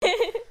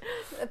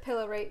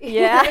pillow right.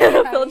 Yeah,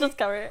 pillow just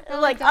cover it. I'm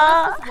like,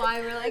 that's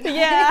why we're like.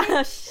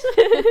 Yeah.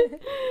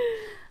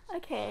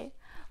 Okay.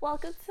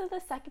 Welcome to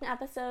the second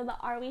episode of the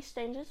Are We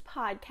Strangers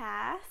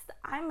podcast.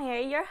 I'm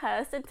Mary, your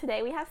host, and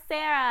today we have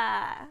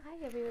Sarah.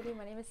 Hi everybody,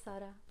 my name is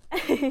Sara.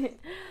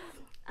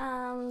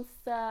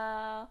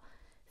 So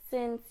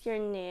since you're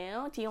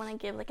new, do you want to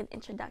give like an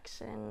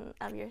introduction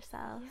of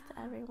yourself to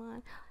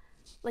everyone?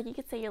 Like you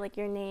could say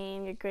your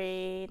name, your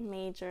grade,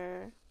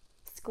 major,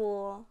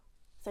 school,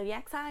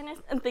 zodiac sign,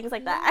 and things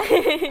like that.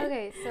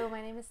 Okay, so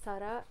my name is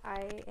Sara.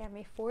 I am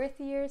a fourth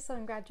year, so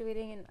I'm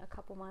graduating in a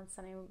couple months,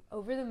 and I'm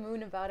over the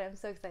moon about it. I'm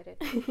so excited.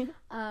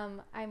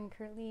 I'm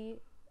currently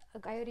I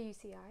go to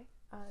UCI.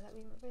 That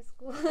we went by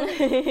school.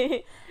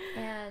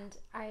 And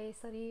I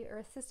study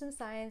Earth System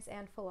Science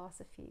and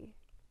Philosophy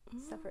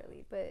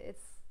separately, but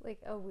it's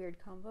like a weird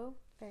combo.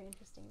 Very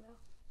interesting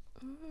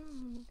though.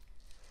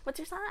 What's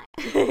your sign?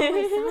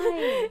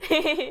 My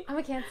sign. I'm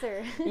a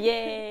Cancer.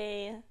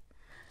 Yay.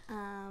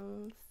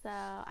 So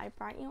I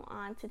brought you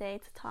on today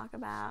to talk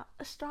about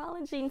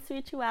astrology and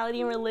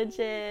spirituality and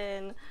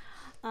religion.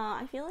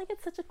 I feel like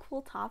it's such a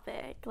cool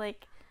topic.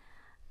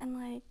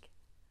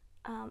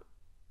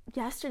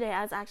 Yesterday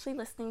I was actually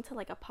listening to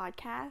like a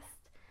podcast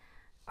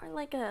or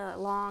like a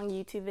long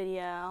YouTube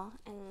video,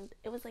 and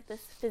it was like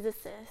this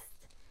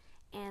physicist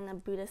and a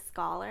Buddhist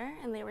scholar,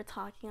 and they were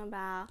talking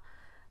about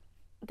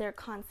their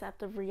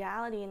concept of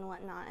reality and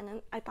whatnot,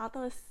 and I thought that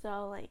was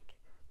so like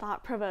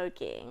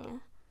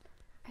thought-provoking.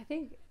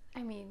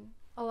 I mean,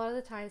 a lot of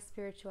the times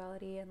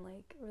spirituality and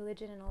like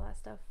religion and all that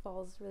stuff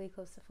falls really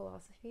close to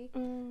philosophy.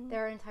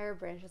 There are entire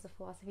branches of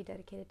philosophy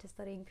dedicated to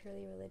studying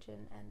purely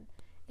religion, and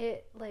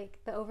it like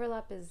the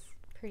overlap is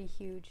pretty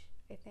huge,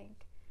 I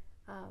think.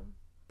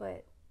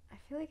 But I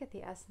feel like at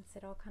the essence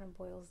it all kind of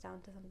boils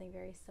down to something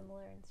very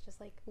similar, and it's just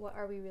like, what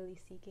are we really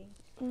seeking?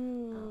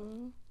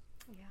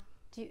 Yeah.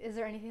 Is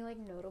there anything like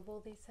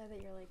notable they said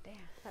that you're like,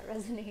 damn, that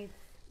resonates?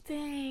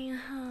 Dang,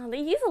 they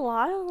use a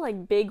lot of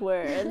like big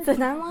words,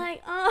 and I'm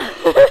like,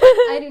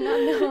 oh. I do not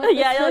know.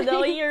 Yeah, I don't know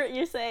what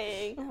you're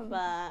saying,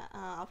 but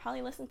I'll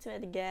probably listen to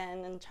it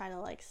again and try to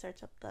like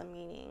search up the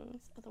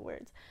meanings of the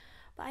words.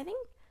 But I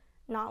think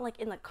not like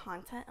in the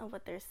content of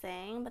what they're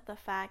saying, but the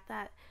fact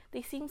that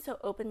they seem so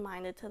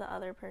open-minded to the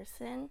other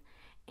person,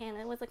 and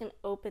it was like an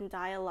open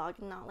dialogue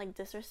and not like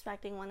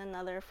disrespecting one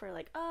another for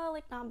like,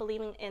 like not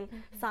believing in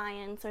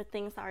science or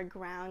things that are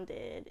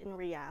grounded in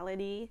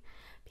reality.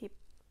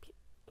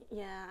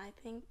 Yeah, I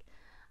think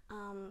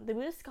the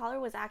Buddhist scholar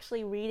was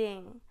actually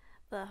reading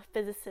the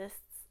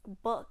physicist's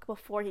book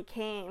before he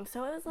came,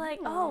 so it was like,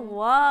 oh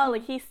wow,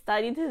 like he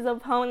studied his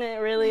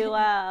opponent really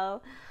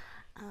well.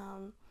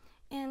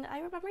 And I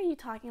remember you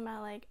talking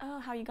about like,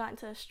 how you got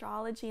into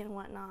astrology and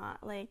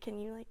whatnot. Like, can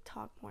you like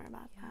talk more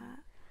about that?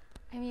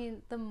 I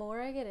mean, the more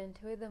I get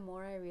into it, the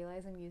more I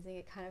realize I'm using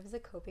it kind of as a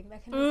coping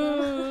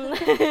mechanism.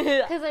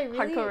 Because I really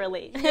hardcore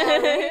relate. Yeah,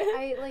 right?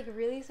 I like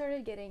really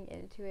started getting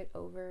into it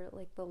over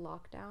like the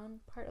lockdown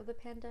part of the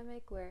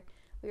pandemic, where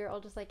we were all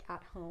just like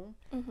at home.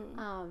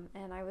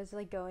 And I was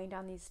like going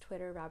down these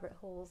Twitter rabbit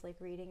holes, like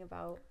reading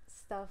about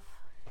stuff.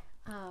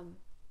 And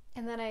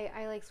then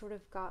I like sort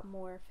of got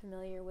more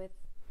familiar with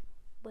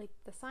like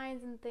the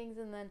signs and things,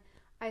 and then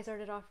I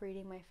started off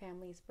reading my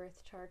family's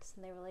birth charts,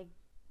 and they were like,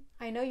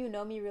 I know you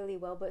know me really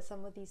well, but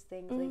some of these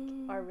things like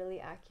are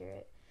really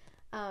accurate,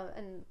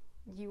 and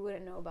you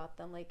wouldn't know about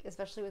them, like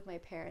especially with my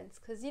parents,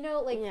 because you know,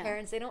 like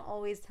parents, they don't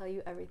always tell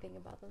you everything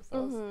about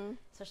themselves,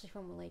 especially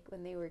from like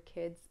when they were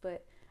kids.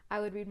 But I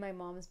would read my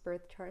mom's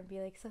birth chart and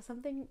be like, so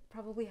something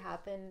probably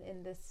happened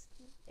in this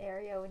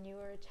area when you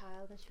were a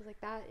child, and she was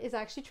like, that is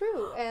actually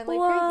true, and like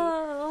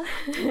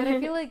crazy. But I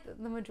feel like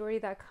the majority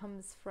of that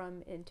comes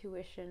from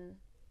intuition,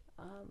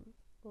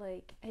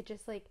 like it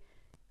just like.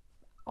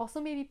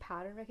 Also maybe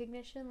pattern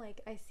recognition, like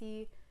I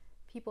see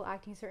people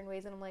acting certain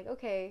ways and I'm like,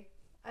 okay,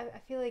 I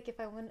feel like if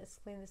I want to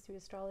explain this through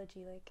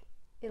astrology, like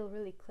it'll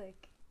really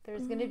click.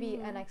 There's going to be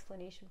an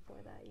explanation for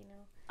that, you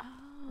know?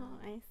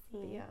 I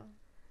see. Yeah.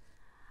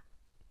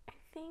 I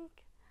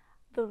think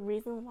the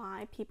reason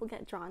why people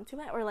get drawn to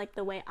it, or like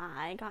the way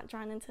I got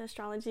drawn into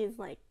astrology, is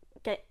like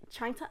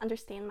trying to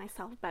understand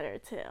myself better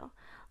too.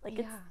 Like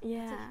that's a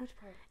huge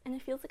part. And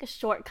it feels like a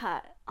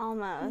shortcut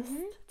almost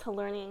to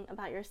learning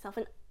about yourself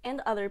and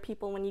other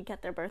people when you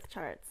get their birth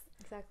charts.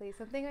 Exactly.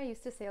 Something I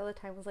used to say all the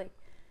time was like,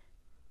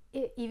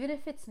 even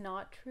if it's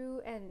not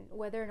true, and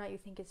whether or not you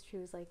think it's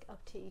true is like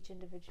up to each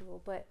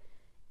individual, but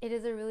it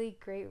is a really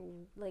great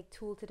like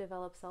tool to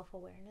develop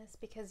self-awareness,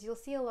 because you'll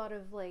see a lot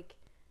of like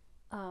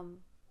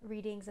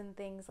readings and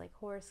things like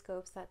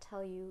horoscopes that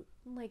tell you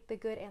like the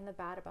good and the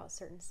bad about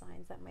certain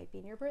signs that might be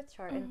in your birth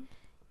chart. And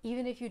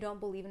even if you don't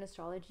believe in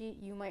astrology,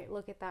 you might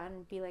look at that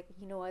and be like,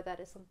 you know what,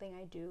 that is something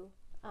I do,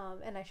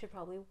 and I should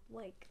probably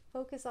like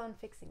focus on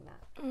fixing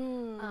that.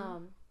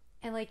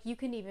 And like you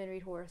can even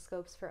read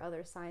horoscopes for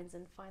other signs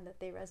and find that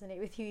they resonate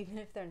with you even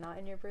if they're not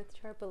in your birth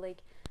chart. But like,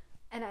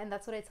 and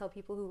that's what I tell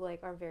people who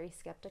like are very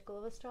skeptical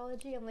of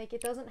astrology. I'm like,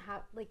 it doesn't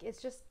have like,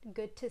 it's just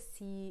good to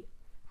see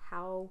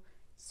how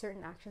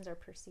certain actions are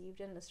perceived,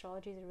 and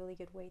astrology is a really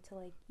good way to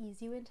like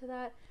ease you into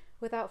that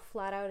without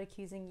flat out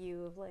accusing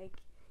you of like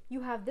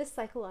you have this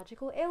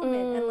psychological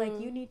ailment and like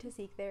you need to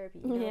seek therapy,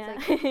 you know? Yeah.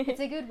 It's like it's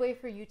a good way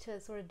for you to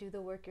sort of do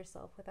the work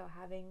yourself without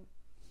having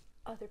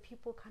other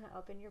people kind of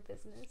up in your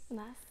business.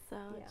 That's so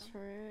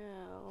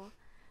true.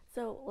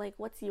 So like,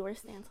 what's your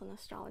stance on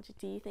astrology?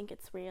 Do you think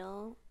it's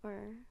real?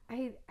 Or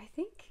I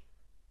think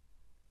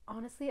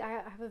honestly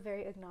I have a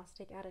very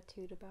agnostic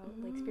attitude about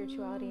like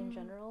spirituality in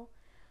general.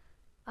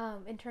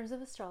 In terms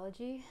of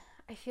astrology,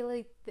 I feel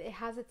like it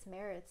has its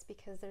merits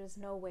because there's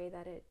no way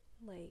that it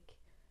like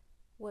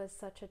was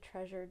such a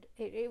treasured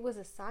it was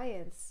a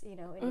science, you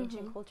know, in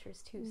ancient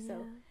cultures too.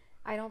 So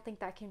I don't think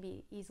that can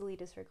be easily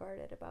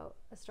disregarded about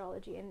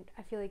astrology, and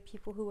I feel like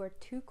people who are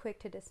too quick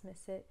to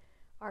dismiss it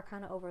are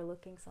kind of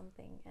overlooking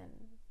something, and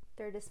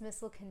their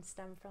dismissal can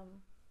stem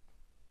from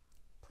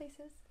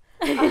places.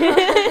 We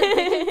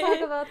can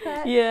talk about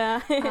that. Yeah.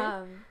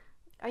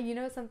 You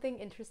know, something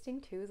interesting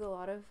too is a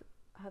lot of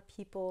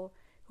people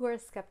who are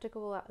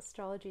skeptical about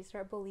astrology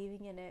start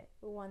believing in it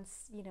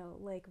once, you know,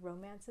 like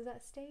romance is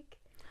at stake.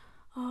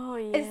 Oh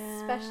yeah.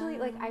 Especially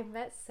like I've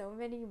met so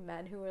many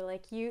men who were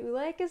like, "You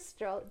like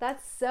astrology?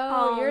 That's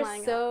so you're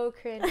so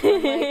cringe."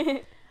 I'm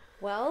like,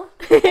 well,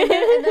 and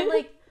then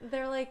like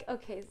they're like,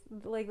 okay,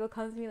 like they'll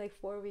come to me like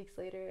 4 weeks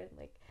later and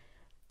like,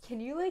 can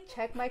you like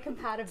check my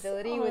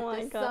compatibility with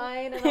this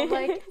sign? And I'm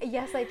like,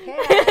 yes, I can.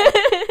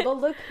 But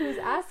look who's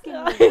asking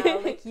me now.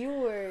 Like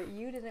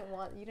you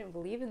didn't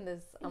believe in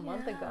this a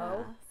month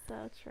ago.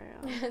 So true.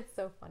 It's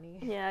so funny.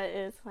 Yeah, it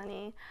is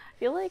funny. I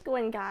feel like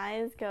when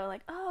guys go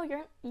like, oh,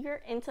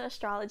 you're into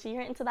astrology,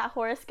 you're into that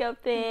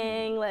horoscope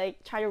thing,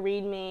 like try to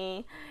read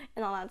me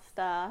and all that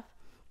stuff.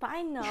 But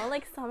I know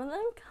like some of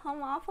them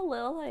come off a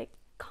little like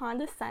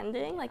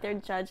condescending, like they're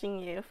judging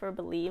you for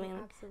believing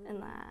in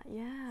that.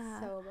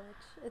 Yeah, so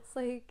much. It's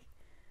like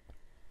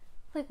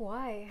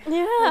why?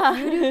 Yeah,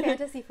 like, you do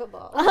fantasy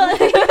football.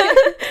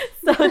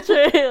 So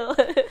true.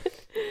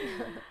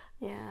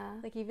 Yeah,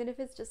 like even if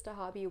it's just a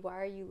hobby,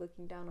 why are you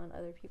looking down on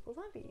other people's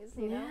hobbies,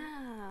 you know?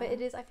 But it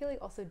is, I feel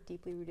like, also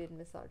deeply rooted in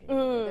misogyny.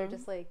 They're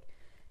just like,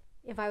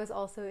 if I was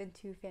also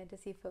into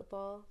fantasy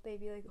football, they'd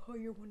be like, oh,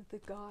 you're one of the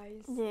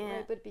guys.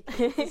 Right? But because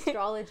it's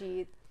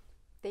astrology,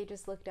 they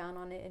just look down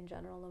on it in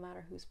general, no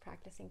matter who's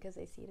practicing, because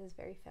they see it as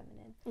very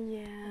feminine.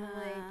 Yeah. And I'm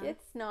like,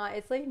 it's not.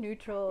 It's like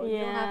neutral. You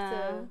don't have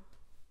to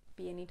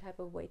be any type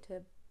of way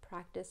to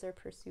practice or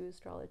pursue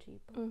astrology,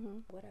 but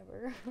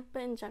whatever.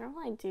 But in general,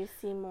 I do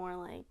see more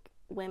like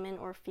women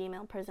or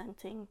female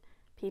presenting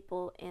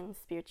people in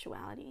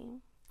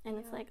spirituality. And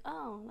it's like,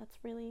 oh,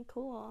 that's really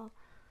cool.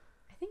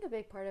 I think a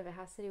big part of it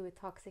has to do with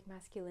toxic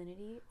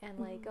masculinity, and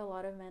like a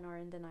lot of men are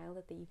in denial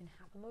that they even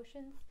have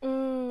emotions.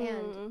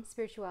 And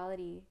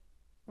spirituality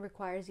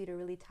requires you to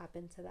really tap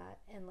into that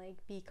and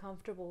like be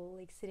comfortable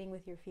like sitting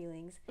with your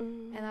feelings,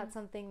 and that's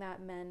something that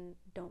men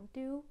don't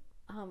do,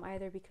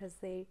 either because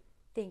they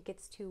think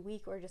it's too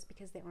weak or just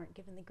because they aren't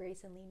given the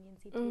grace and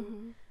leniency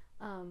to.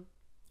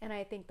 And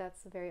I think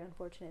that's a very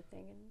unfortunate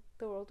thing, and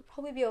the world would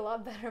probably be a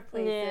lot better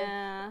place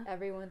if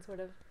everyone sort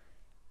of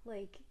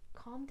like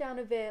calmed down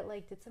a bit,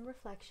 like did some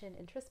reflection,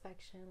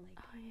 introspection,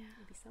 like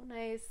it'd be so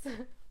nice.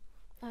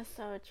 That's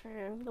so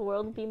true. The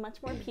world would be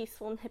much more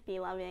peaceful and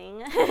hippie loving.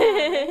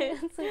 Right?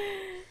 It's like,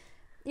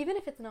 even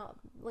if it's not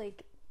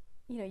like,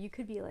 you know, you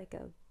could be like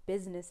a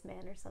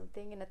businessman or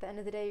something, and at the end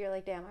of the day you're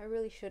like, damn, I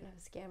really shouldn't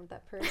have scammed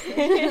that person.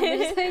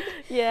 just like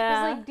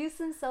do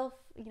some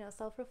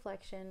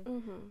self-reflection.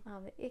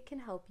 It can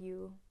help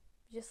you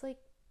just like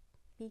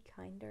be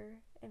kinder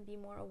and be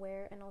more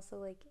aware, and also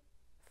like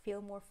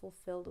feel more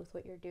fulfilled with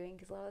what you're doing,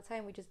 because a lot of the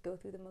time we just go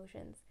through the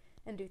motions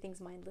and do things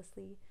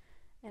mindlessly.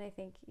 And I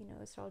think, you know,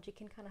 astrology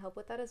can kind of help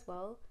with that as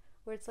well,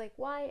 where it's like,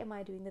 why am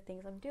I doing the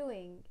things I'm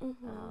doing?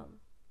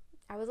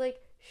 I was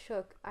like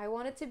shook. I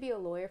wanted to be a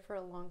lawyer for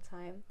a long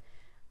time,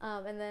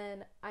 and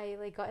then I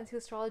like got into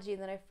astrology,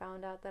 and then I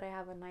found out that I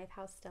have a 9th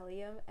house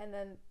stellium, and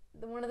then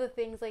one of the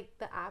things like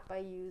the app I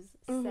use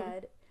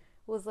said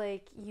was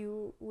like,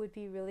 you would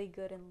be really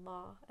good in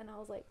law, and I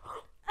was like,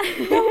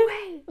 no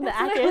way, that's the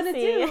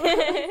accuracy.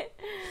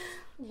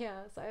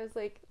 Yeah, so I was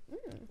like,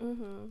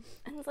 and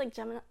it's like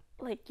Gemini,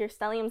 like your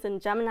stellium's in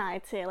Gemini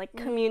too, like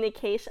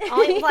communication.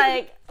 Always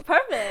like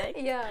perfect.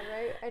 Yeah,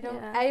 right. I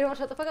don't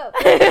shut the fuck up.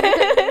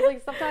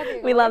 Like, stop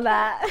talking. We love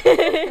that.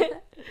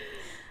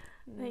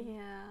 But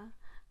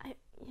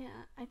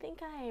I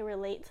think I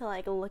relate to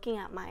like looking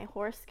at my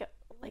horoscope,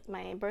 like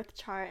my birth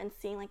chart, and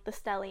seeing like the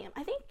stellium.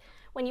 I think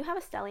when you have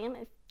a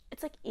stellium,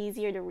 it's like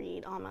easier to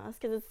read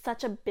almost, because it's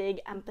such a big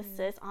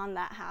emphasis on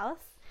that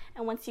house.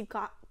 And once you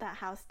got that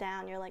house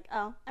down, you're like,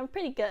 oh, I'm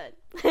pretty good.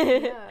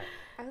 Yeah.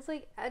 I was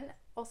like, and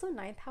also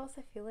 9th house,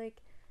 I feel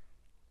like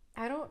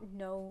I don't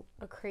know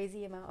a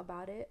crazy amount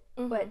about it,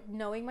 but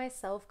knowing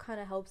myself kind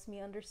of helps me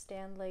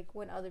understand like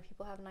when other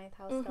people have 9th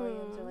house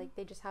stelliums, or like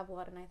they just have a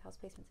lot of 9th house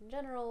placements in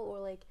general, or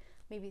like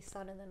maybe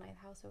sun in the 9th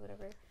house or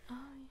whatever.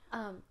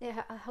 It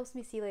helps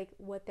me see like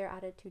what their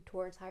attitude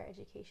towards higher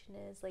education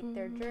is, like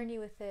their journey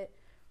with it.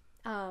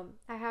 I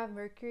have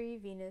Mercury,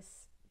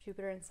 Venus,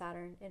 Jupiter and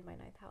Saturn in my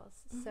 9th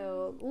house.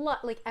 So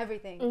like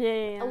everything.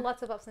 Yeah.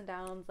 Lots of ups and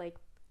downs, like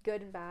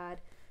good and bad.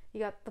 You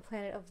got the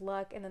planet of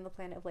luck and then the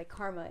planet of like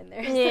karma in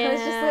there. So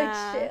it's just like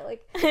shit.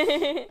 Like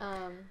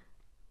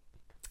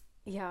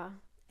yeah.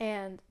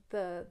 And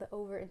the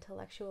over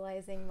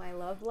intellectualizing my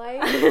love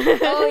life.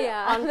 Oh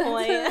yeah. On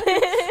point.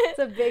 It's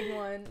a big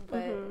one,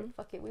 but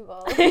fuck it, we've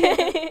all.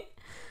 I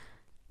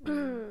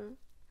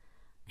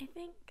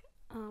think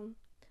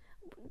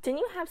didn't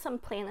you have some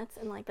planets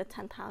in like the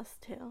 10th house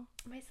too?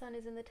 My sun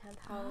is in the 10th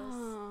house.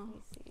 Oh. Let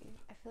me see.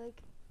 I feel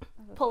like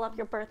pull up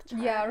your birth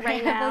chart. Yeah,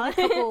 right now. Like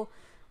a couple,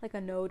 like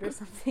a node or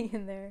something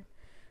in there.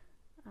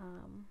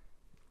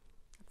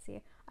 Let's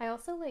see. I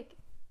also like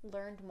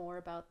learned more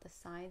about the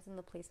signs and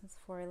the placements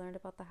before I learned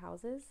about the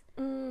houses.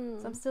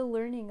 So I'm still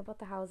learning about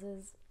the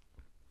houses.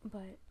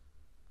 But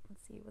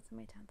let's see, what's in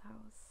my 10th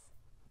house?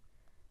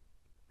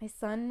 My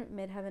sun,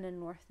 midheaven, and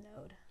north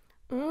node.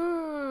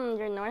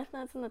 Your north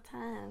node's in the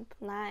 10th.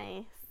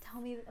 Nice. Tell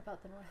me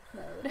about the north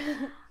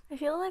node. I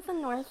feel like the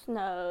north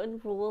node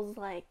rules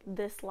like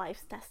this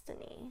life's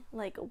destiny,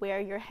 like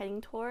where you're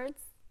heading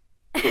towards.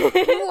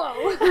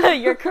 Whoa.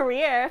 Your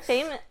career,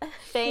 fame.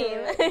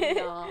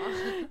 No.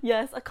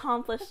 Yes,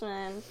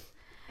 accomplishment.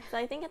 So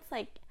I think it's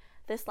like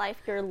this life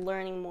you're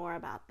learning more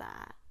about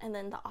that. And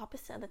then the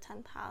opposite of the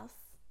 10th house,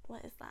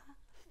 what is that?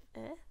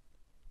 5th?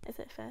 Is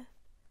it 5th?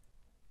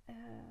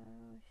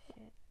 Oh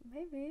shit,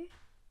 maybe.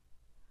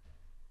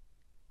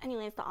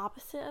 Anyways, the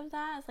opposite of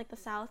that is like the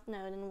south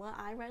node, and what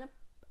I read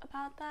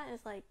about that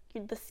is like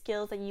the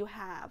skills that you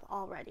have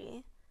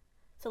already.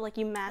 So like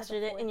you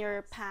mastered it in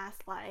your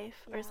past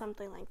life or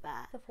something like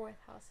that. The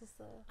 4th house is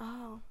the.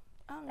 Oh,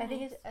 nice. I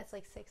think it's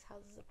like 6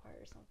 houses apart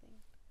or something.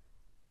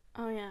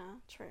 Oh yeah,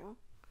 true.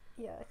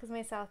 Yeah, because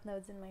my south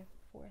node's in my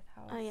 4th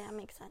house. Oh yeah,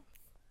 makes sense.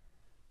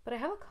 But I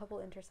have a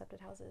couple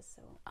intercepted houses,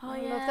 so I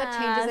don't know if that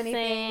changes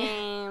anything.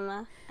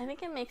 Same. I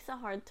think it makes it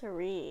hard to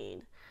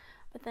read.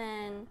 But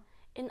then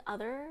in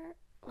other,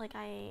 like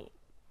I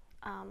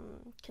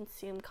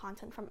consume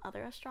content from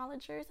other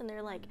astrologers, and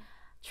they're like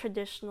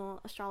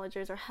traditional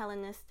astrologers or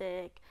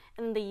Hellenistic,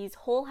 and they use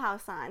whole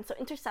house signs. So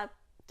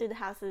intercepted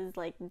houses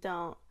like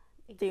don't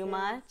do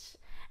much.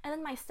 And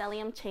then my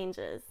stellium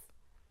changes,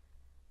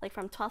 like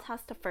from 12th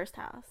house to 1st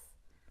house.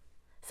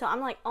 So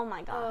I'm like, oh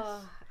my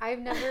gosh. I've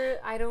never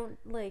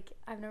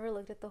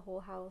looked at the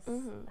whole house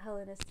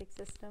Hellenistic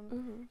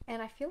system.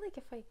 And I feel like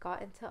if I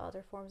got into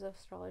other forms of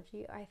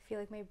astrology, I feel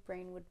like my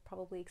brain would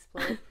probably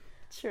explode.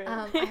 True.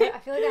 I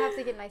feel like I have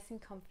to get nice and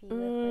comfy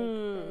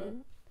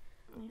with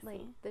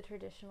the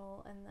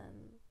traditional, and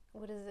then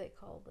what is it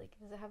called? Like,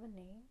 does it have a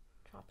name?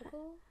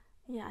 Tropical?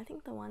 Yeah, I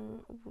think the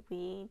one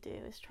we do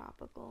is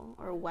tropical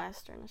or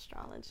Western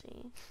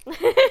astrology.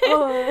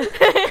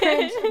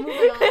 Cringe.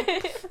 Moving on.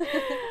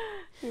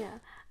 Yeah,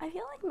 I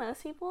feel like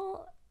most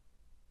people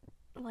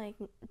like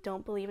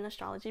don't believe in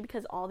astrology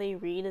because all they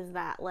read is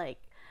that like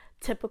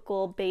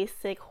typical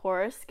basic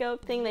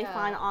horoscope thing they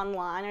find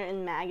online or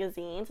in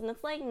magazines, and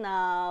it's like,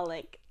 no,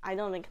 like I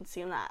don't even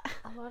consume that.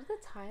 A lot of the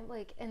time,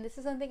 like, and this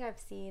is something I've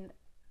seen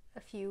a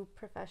few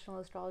professional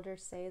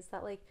astrologers say, is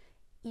that like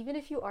even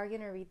if you are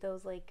gonna read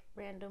those like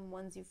random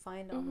ones you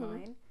find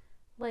online,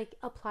 like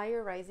apply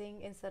your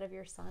rising instead of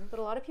your sun. But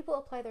a lot of people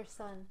apply their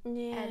sun,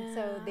 and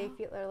so they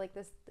feel they're like,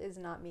 this is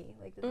not me,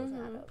 like this doesn't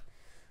add up.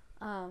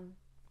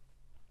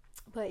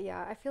 But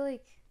yeah, I feel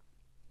like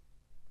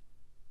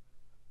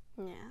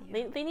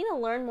they need to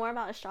learn more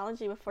about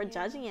astrology before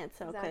judging it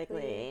so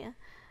quickly.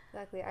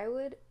 Exactly.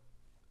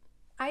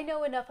 I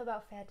know enough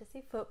about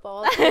fantasy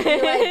football to be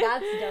like,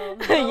 that's dumb.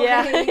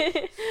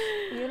 Like,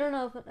 you don't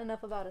know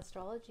enough about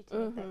astrology to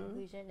make that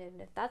conclusion, and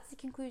if that's the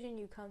conclusion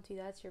you come to,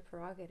 that's your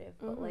prerogative.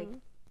 But like,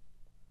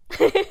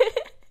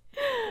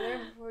 learn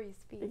before you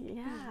speak.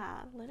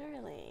 Yeah,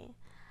 literally.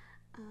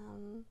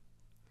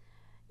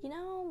 You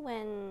know,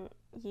 when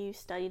you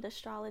studied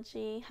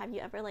astrology, have you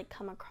ever like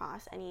come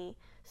across any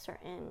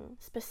certain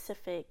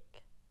specific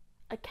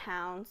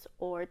accounts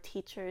or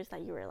teachers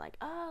that you were like,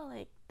 oh,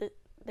 like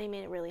they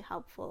made it really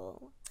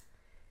helpful?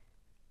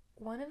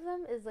 One of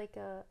them is like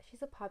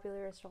she's a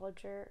popular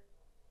astrologer.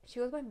 She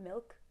goes by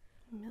Milk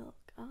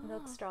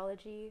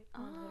Astrology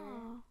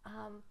on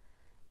Twitter.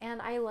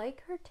 And I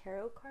like her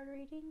tarot card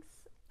readings.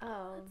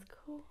 That's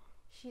cool.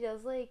 She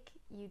does like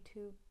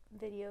YouTube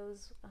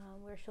videos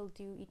where she'll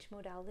do each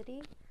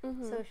modality.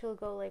 So she'll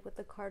go like with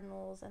the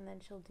cardinals, and then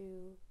she'll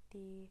do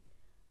the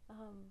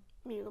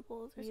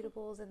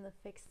mutables and the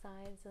fixed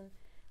signs, and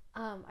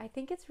I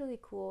think it's really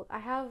cool.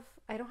 I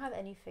don't have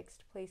any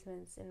fixed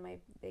placements in my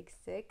big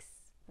 6,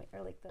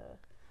 or like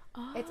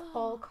it's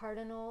all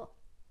cardinal.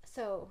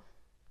 So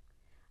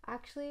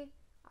actually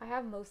I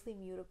have mostly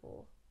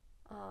mutable,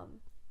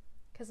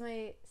 because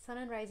my sun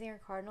and rising are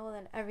cardinal, and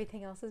then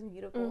everything else is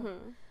mutable.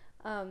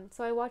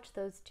 So I watch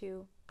those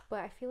two, but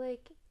I feel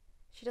like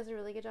she does a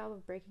really good job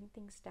of breaking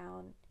things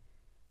down.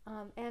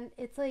 And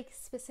it's like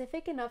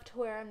specific enough to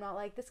where I'm not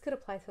like, this could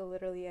apply to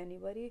literally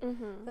anybody.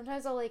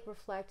 Sometimes I'll like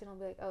reflect and I'll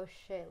be like, oh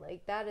shit,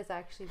 like that is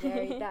actually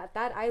very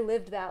that I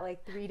lived that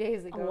like 3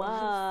 days ago.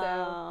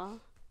 Wow.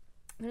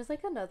 So There's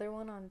like another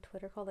one on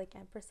Twitter called like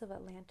Empress of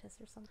Atlantis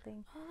or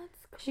something. Oh,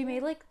 that's cool. She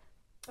made like,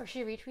 or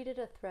she retweeted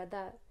a thread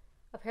that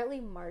apparently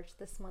March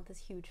this month is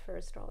huge for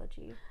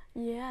astrology.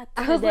 Yeah,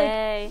 I was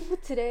today.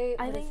 like, today,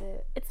 I what think is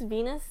it? it's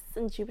Venus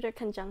and Jupiter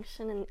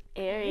conjunction in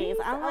Aries.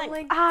 I'm like,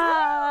 yes!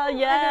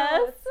 I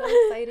know, it's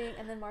so exciting.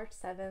 And then March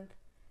 7th,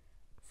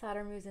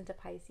 Saturn moves into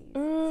Pisces.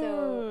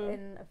 So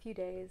in a few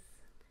days,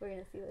 we're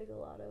going to see like a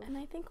lot of... And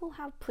I think we'll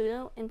have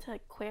Pluto into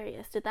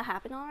Aquarius. Did that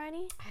happen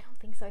already? I don't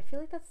think so. I feel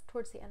like that's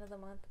towards the end of the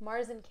month.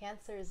 Mars in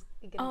Cancer is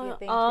going to be a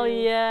thing too. Oh,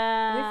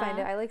 yeah. Let me find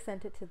it. I like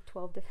sent it to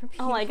 12 different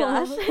people. Oh my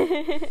gosh.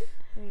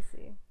 Let me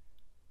see.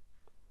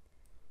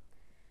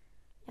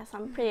 Yes,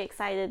 I'm pretty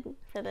excited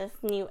for this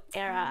new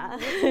era.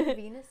 What's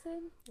Venus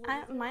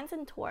in? Mine's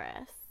in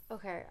Taurus.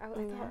 Okay. I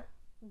thought,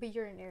 but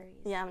you're in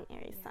Aries. Yeah, I'm an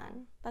Aries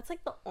sun. That's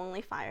like the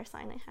only fire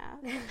sign I have.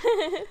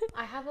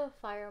 I have a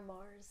fire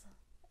Mars.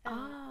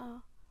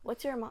 Oh.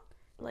 What's your what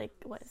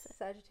is it?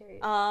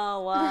 Sagittarius.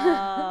 Oh,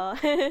 wow.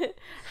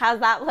 How's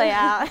that play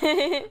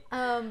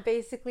out?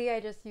 Basically, I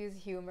just use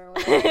humor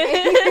when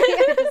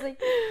I just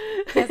like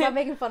can't stop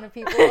making fun of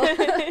people.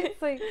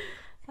 It's like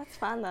that's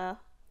fun though.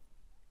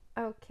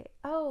 Okay.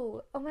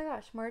 Oh my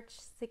gosh, March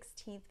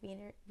 16th,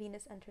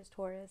 Venus enters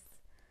Taurus.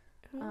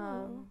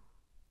 And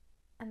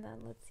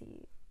then let's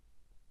see.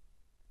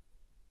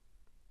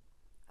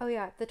 Oh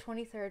yeah, the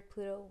 23rd,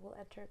 Pluto will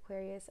enter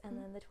Aquarius, and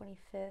then the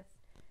 25th,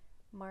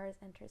 Mars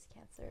enters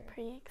Cancer.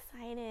 Pretty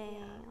exciting.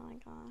 Yeah. Oh my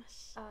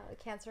gosh.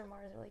 Cancer and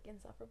Mars are like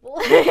insufferable.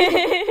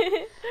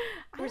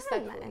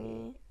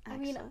 Respectfully. I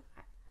mean,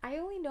 I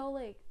only know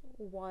like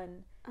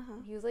one.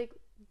 He was like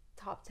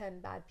top 10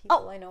 bad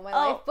people I know in my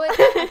life, but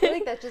I feel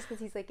like that's just because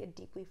he's like a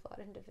deeply flawed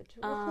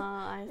individual.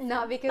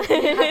 Not because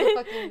he has a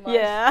fucking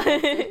Mars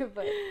Cancer,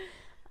 but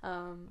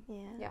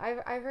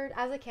I've heard,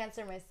 as a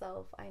Cancer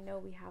myself, I know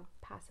we have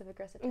passive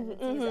aggressive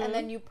tendencies, and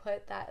then you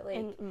put that like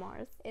in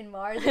Mars,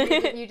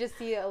 and you just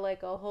see a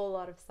whole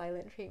lot of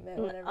silent treatment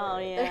whenever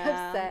they're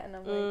upset, and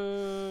I'm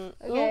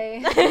like,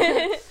 okay,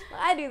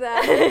 I do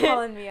that. You're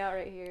calling me out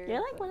right here.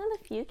 You're like one of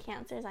the few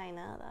Cancers I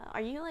know, though.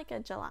 Are you like a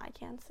July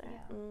Cancer?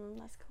 Yeah.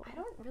 That's cool. I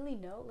don't really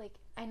know. Like,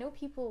 I know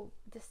people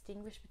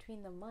distinguish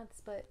between the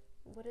months, but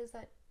what does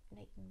that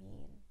like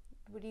mean?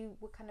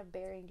 What kind of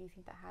bearing do you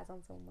think that has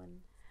on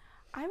someone?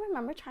 I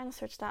remember trying to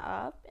search that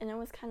up, and it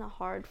was kind of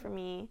hard for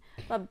me.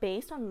 But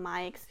based on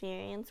my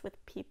experience with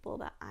people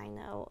that I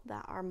know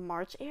that are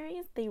March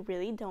Aries, they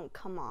really don't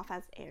come off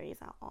as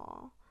Aries at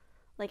all.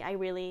 Like, I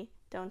really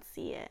don't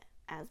see it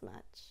as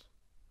much.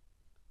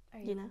 Are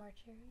you a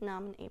March Aries? No,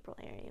 I'm an April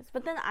Aries.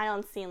 But then I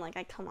don't seem like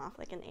I come off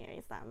like an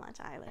Aries that much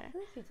either. I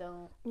feel like you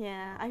don't.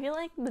 Yeah, I feel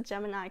like the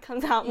Gemini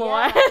comes out more.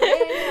 Yeah.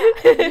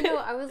 You know,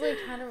 I was like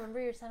trying to remember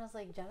your sign. I was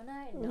like,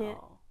 Gemini? No. Yeah.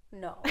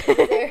 No.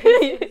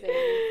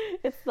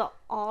 It's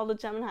all the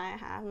Gemini I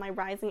have, my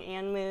rising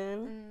and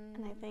moon,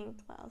 and I think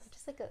what else?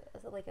 Just like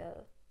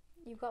a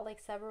you've got like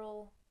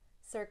several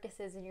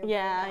circuses in your brain.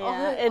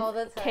 It's all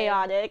the time.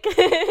 Chaotic.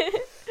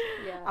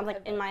 Yeah, I'm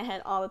like in my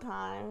head all the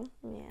time.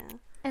 Yeah.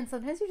 And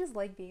sometimes you just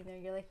like being there.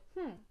 You're like,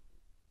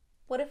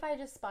 what if I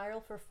just spiral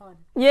for fun?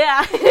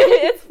 Yeah,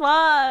 it's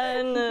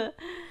fun.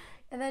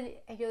 And then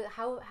you're like,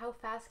 how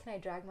fast can I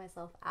drag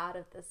myself out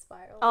of this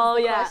spiral? Oh,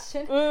 yeah.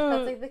 Question.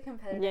 That's like the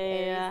competitive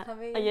Aries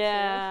coming.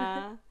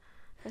 Yeah,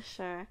 for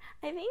sure.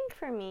 I think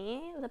for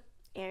me, the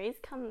Aries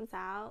comes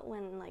out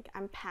when like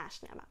I'm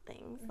passionate about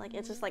things. Like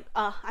it's just like,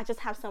 I just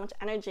have so much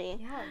energy.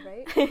 Yeah,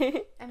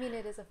 right? I mean,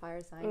 it is a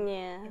fire sign.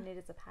 Yeah. And it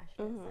is a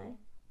passionate sign,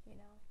 you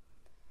know.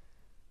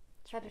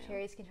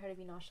 Sagittarius can try to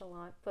be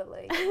nonchalant, but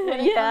like when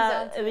it comes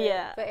down to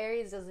it, but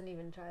Aries doesn't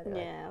even try.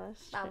 Yeah,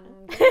 that's true.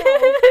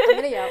 I'm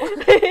gonna yell.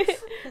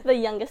 The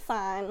youngest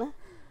sign.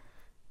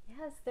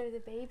 Yes, they're the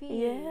baby.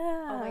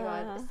 Yeah. Oh my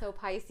god, so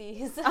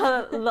Pisces.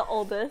 The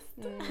oldest.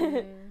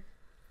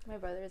 My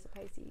brother is a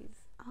Pisces.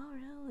 Oh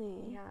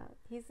really? Yeah,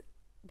 he's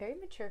very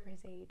mature for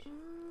his age.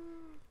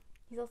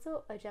 He's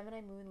also a Gemini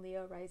moon,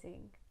 Leo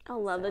rising. I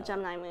love the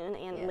Gemini moon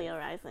and Leo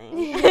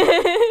rising.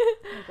 Oh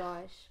my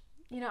gosh.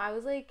 You know,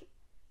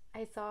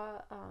 I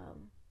saw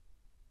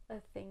a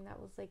thing that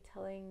was like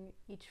telling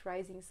each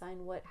rising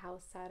sign what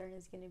house Saturn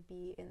is going to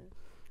be in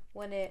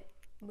when it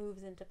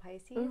moves into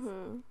Pisces.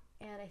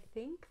 And I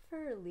think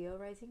for Leo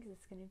rising,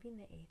 it's going to be in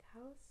the 8th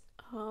house.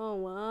 Oh,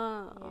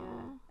 wow.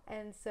 Yeah.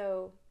 And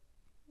so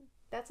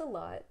that's a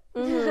lot.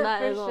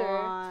 That is a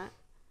lot.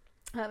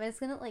 And it's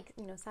going to, like,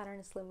 you know,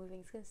 Saturn is slow moving.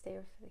 It's going to stay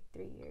for like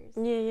 3 years.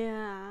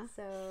 Yeah.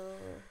 So.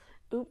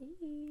 Oop.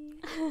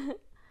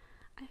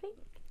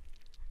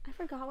 I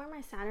forgot where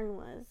my Saturn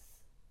was.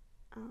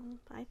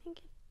 But I think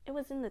it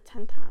was in the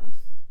 10th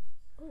house.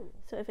 Ooh.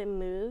 So if it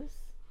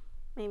moves,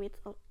 maybe it's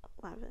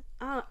 11.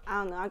 I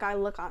don't know. I gotta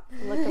look on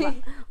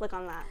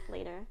that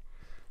later.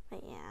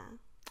 But yeah,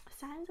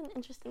 Saturn's an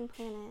interesting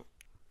planet.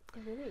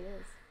 It really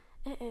is.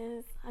 It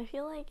is. I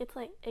feel like it's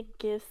like it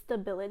gives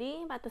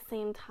stability, but at the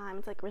same time,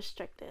 it's like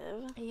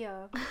restrictive.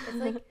 Yeah. It's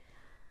like,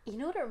 you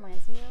know what it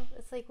reminds me of?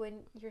 It's like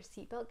when your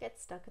seatbelt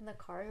gets stuck in the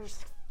car. You're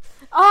just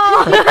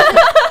Oh,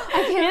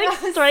 I can't.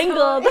 getting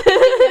strangled.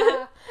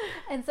 Yeah.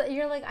 And so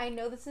you're like, I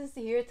know this is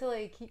here to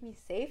like keep me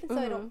safe, and so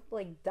I don't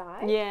like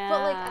die. Yeah.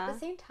 But like at the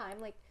same time,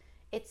 like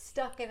it's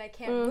stuck and I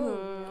can't move.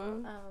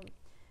 You know.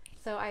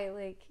 So I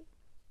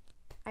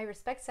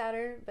respect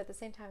Saturn, but at the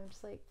same time, I'm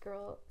just like,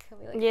 girl, can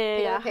we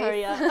like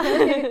hurry up.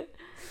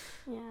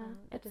 Yeah,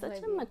 it's such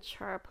a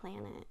mature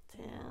planet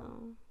too.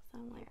 So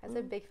I'm like, as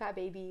a big fat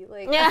baby,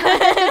 like, yeah.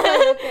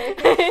 like,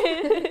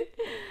 okay.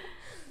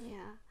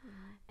 Yeah.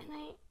 And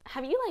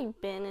have you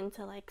like been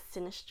into like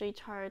synastry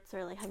charts,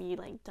 or like have you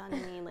like done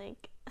any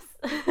like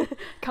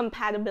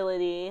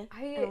compatibility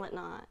and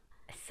whatnot?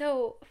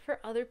 So for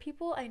other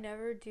people, I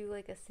never do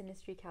like a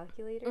synastry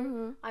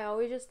calculator. I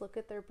always just look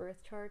at their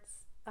birth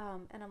charts,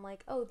 and I'm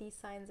like, oh, these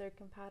signs are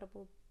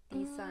compatible.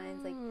 These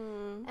signs, like,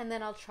 and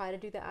then I'll try to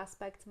do the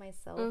aspects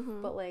myself,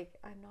 but like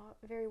I'm not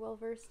very well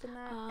versed in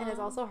that, and it's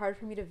also hard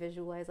for me to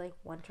visualize like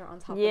one chart on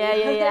top of the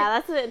other. Yeah,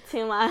 that's a bit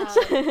too much.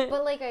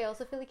 But like I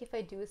also feel like if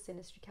I do a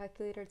synastry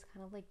calculator, it's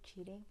kind of like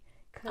cheating,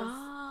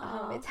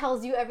 because it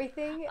tells you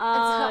everything. Oh,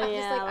 and so I'm yeah,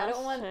 just like, I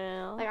don't want,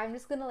 true. like, I'm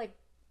just gonna like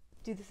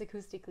do this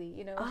acoustically,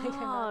 you know? Like,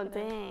 I'm not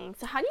gonna... dang.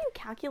 So how do you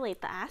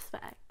calculate the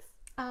aspects?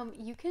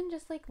 You can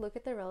just like look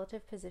at the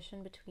relative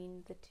position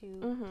between the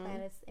two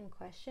planets in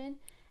question.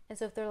 And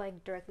so if they're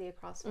like directly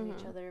across from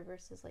each other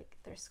versus like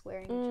they're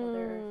squaring each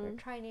other, or if they're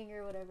trining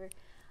or whatever.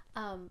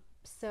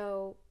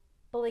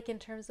 But like in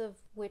terms of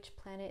which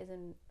planet is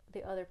in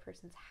the other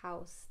person's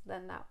house,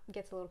 then that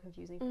gets a little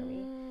confusing for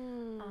me.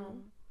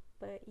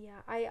 But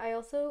yeah, I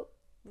also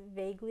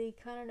vaguely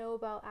kind of know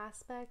about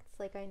aspects.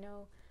 Like I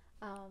know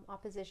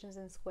oppositions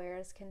and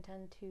squares can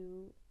tend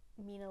to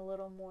mean a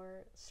little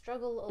more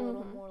struggle, a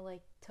little more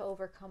like to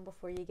overcome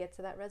before you get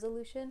to that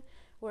resolution,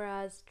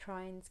 whereas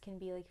trines can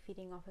be like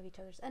feeding off of each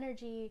other's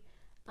energy.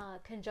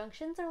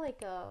 Conjunctions are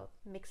like a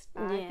mixed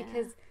bag,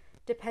 because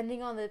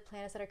depending on the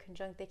planets that are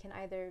conjunct, they can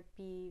either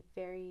be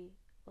very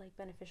like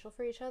beneficial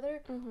for each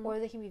other, or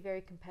they can be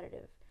very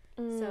competitive.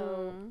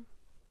 So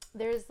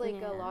there's like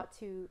a lot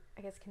to,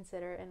 I guess,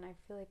 consider, and I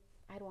feel like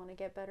I'd want to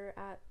get better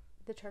at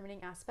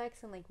determining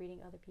aspects and like reading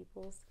other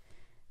people's.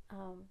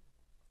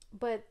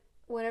 But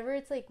whenever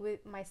it's like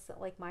with my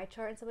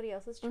chart and somebody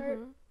else's chart,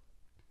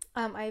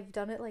 I've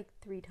done it like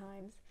 3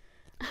 times,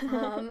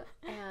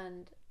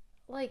 and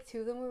like 2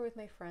 of them were with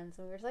my friends,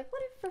 and we were just like,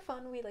 what if for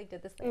fun we like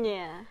did this thing?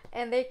 Yeah.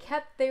 And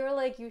they were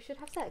like, you should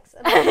have sex.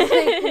 And I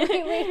was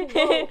like,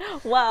 wait,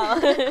 whoa. Wow.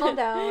 Calm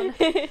down.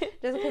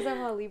 Just because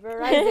I'm a Libra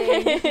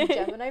rising,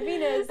 Gemini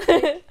Venus.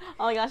 Like,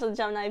 oh my gosh, the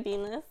Gemini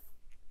Venus.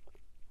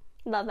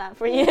 Love that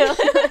for you. No,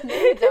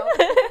 you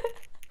don't.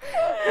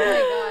 Oh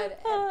my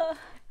god.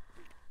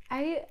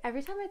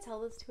 Every time I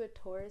tell this to a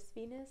Taurus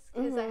Venus,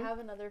 because I have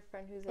another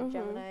friend who's a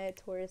Gemini, a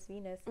Taurus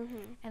Venus,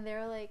 and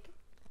they're like,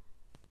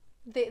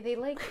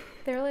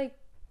 they're like,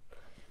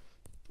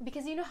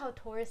 because you know how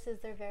Taurus is,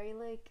 they're very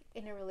like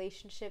in a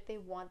relationship, they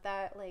want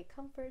that like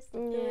comfort,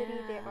 stability.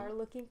 They are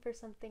looking for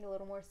something a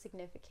little more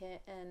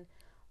significant and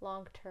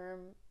long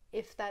term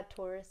if that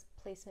Taurus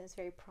placement is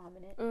very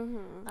prominent.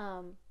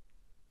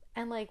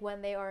 And like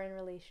when they are in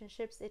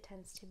relationships, it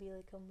tends to be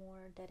like a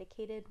more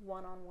dedicated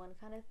one-on-one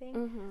kind of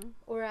thing.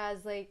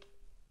 Whereas like,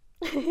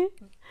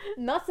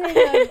 not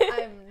saying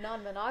I'm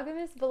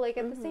non-monogamous, but like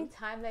at the same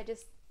time, I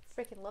just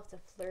freaking love to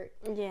flirt.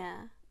 Yeah.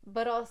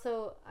 But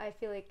also, I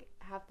feel like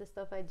half the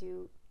stuff I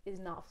do is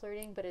not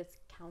flirting, but it's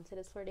counted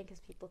as flirting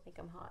because people think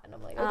I'm hot, and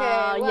I'm like, okay,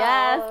 well,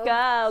 yes,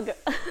 go.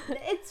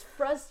 It's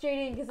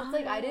frustrating because it's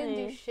like I didn't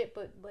do shit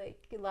but like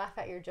laugh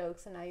at your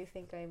jokes, and now you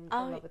think I'm in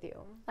love with you.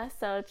 That's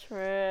so true.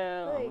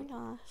 Like,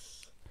 oh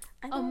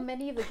my gosh.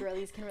 Many of the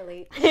girlies can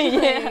relate.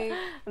 Yeah.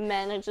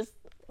 Men are just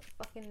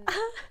fucking.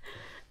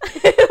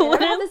 I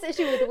don't have this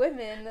issue with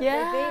women.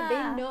 Yeah. Like,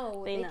 they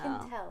know. They know.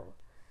 Can tell.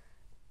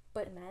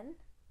 But men?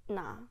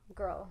 Nah.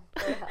 Girl,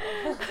 go to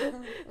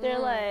hell. They're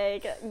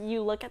like,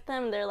 you look at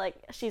them, they're like,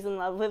 she's in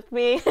love with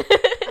me.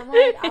 I'm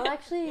like, I'll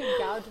actually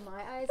gouge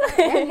my eyes out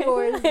and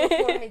yours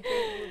before I date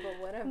you, but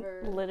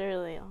whatever.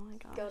 Literally, oh my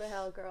gosh. Go to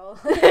hell, girl.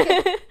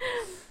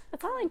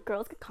 That's how like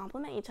girls could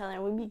compliment each other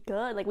and we'd be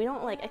good. Like we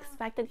don't like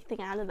expect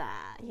anything out of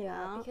that, you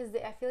know? Because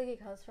I feel like it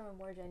comes from a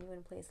more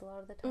genuine place a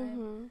lot of the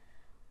time.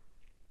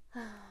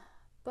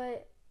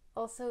 But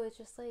also it's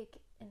just like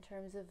in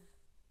terms of,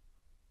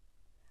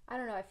 I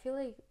don't know, I feel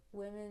like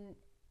women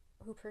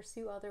who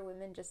pursue other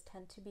women just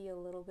tend to be a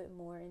little bit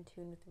more in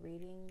tune with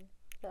reading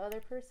the other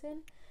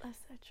person. That's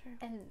so true.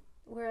 And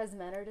whereas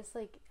men are just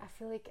like, I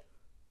feel like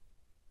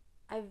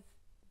I've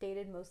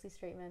dated mostly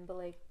straight men, but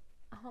like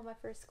I'm on my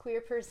first queer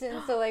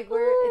person, so like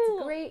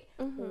it's great,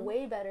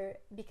 way better,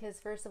 because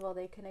first of all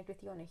they connect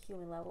with you on a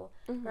human level,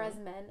 whereas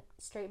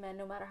straight men,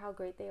 no matter how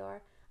great they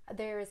are,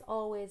 there is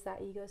always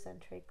that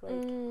egocentric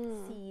like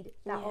seed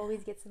that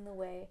always gets in the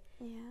way,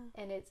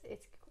 and it's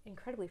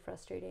incredibly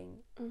frustrating,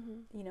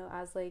 you know,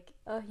 as like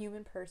a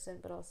human person,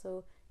 but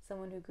also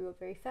someone who grew up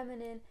very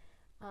feminine,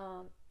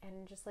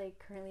 and just like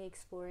currently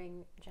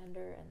exploring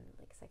gender and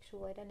like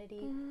sexual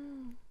identity.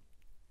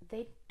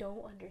 They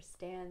don't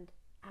understand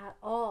at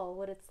all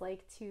what it's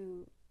like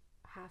to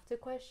have to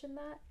question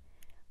that,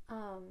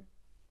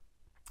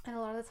 And a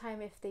lot of the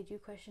time, if they do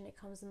question, it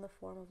comes in the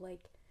form of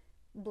like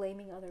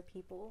blaming other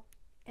people.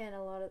 And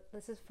a lot of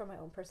this is from my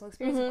own personal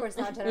experience, of course,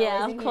 not generalizing.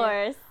 Yeah, of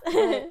course.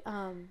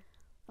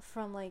 But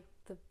from like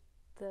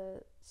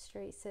the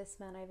straight cis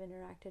men I've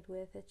interacted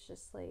with, it's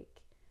just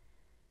like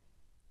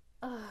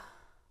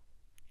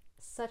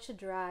such a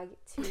drag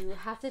to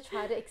have to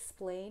try to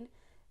explain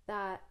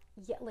that,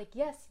 yeah, like,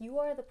 yes, you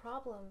are the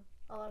problem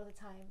a lot of the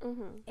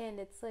time. And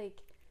it's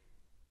like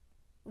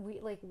we,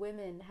 like,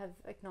 women have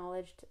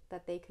acknowledged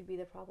that they could be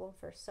the problem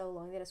for so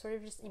long that it's sort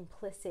of just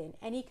implicit in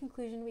any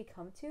conclusion we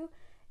come to.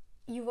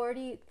 You've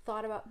already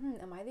thought about,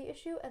 am I the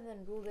issue? And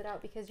then ruled it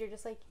out because you're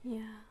just like,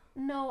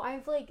 no,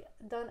 I've like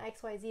done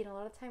XYZ. And a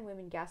lot of time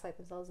women gaslight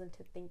themselves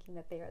into thinking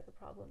that they are the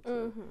problem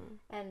too.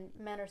 And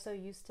men are so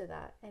used to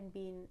that and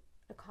being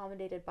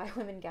accommodated by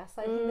women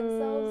gaslighting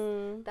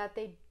themselves that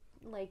they,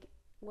 like,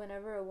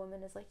 whenever a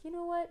woman is like, you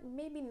know what,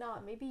 maybe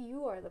not, maybe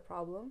you are the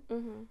problem,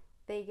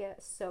 they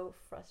get so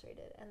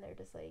frustrated and they're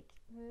just like,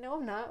 no,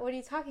 I'm not, what are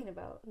you talking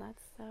about?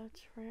 That's so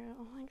true.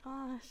 Oh my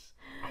gosh.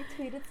 I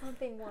tweeted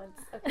something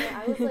once. Okay,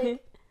 I was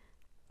like,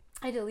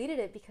 I deleted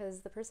it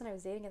because the person I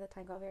was dating at the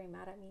time got very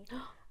mad at me.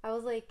 I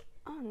was like,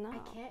 oh no, I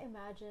can't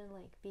imagine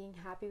like being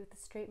happy with a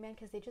straight man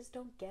because they just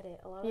don't get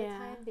it. A lot of the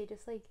time they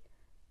just like,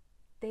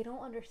 they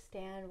don't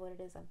understand what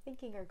it is I'm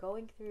thinking or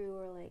going through,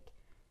 or like,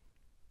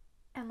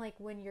 and like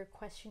when you're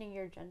questioning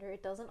your gender,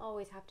 it doesn't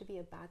always have to be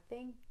a bad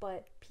thing,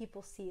 but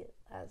people see it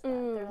as that.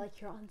 They're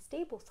like, you're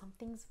unstable,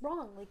 something's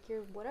wrong, like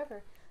you're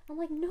whatever. I'm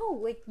like, no,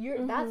 like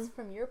you're that's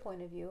from your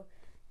point of view,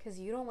 because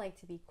you don't like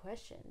to be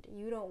questioned.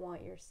 You don't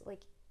want your,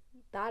 like,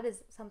 that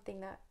is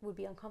something that would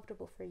be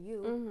uncomfortable for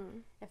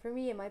you. And for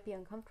me, it might be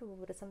uncomfortable,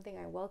 but it's something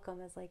I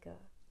welcome as like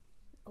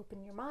a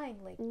open your mind.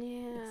 Like,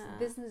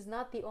 this is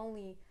not the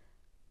only,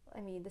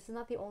 I mean, this is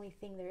not the only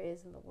thing there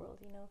is in the world,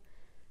 you know.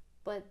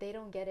 But they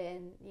don't get it,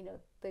 and you know,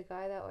 the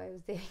guy that I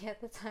was dating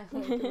at the time,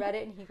 like, read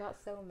it and he got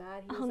so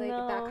mad. He was like,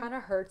 that kind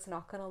of hurts,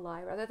 not gonna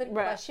lie. Rather than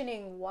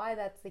questioning why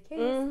that's the case,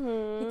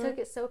 he took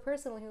it so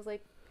personally. He was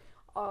like,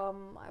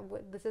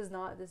 this is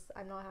not this,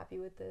 I'm not happy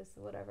with this,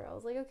 whatever. I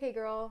was like, okay,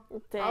 girl,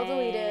 dang. I'll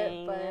delete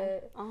it,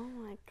 but oh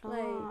my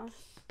gosh,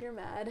 like, you're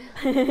mad.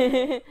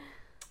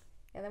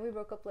 And then we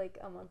broke up like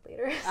a month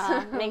later.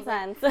 Makes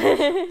sense.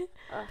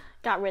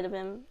 Got rid of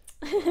him.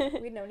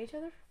 We'd known each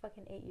other for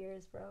fucking 8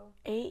 years, bro.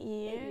 8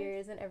 years? 8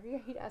 years, and every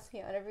year he'd ask me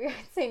out, every year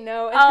I'd say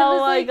no. And oh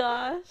my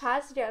gosh.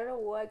 Past year, I don't know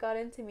what got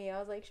into me. I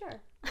was like, sure.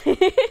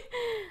 It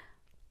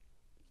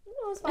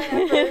was fine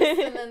at first,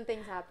 and then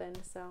things happened,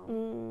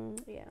 so,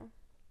 yeah.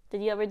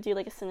 Did you ever do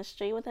like a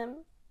synastry with him?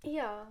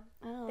 Yeah.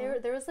 Oh.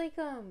 There was like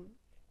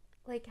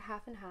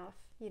half and half,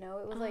 you know.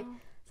 It was like,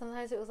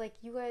 sometimes it was like,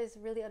 you guys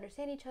really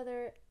understand each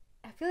other.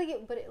 I feel like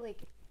it like,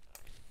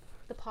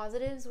 the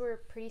positives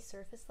were pretty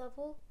surface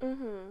level,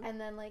 and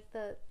then like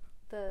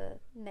the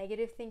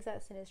negative things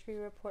that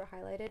Synastry report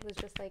highlighted was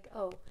just like,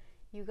 oh,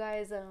 you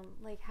guys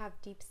like have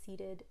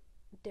deep-seated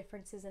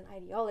differences in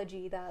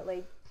ideology that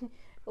like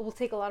will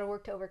take a lot of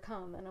work to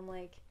overcome. And I'm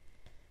like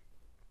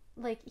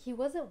he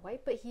wasn't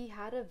white, but he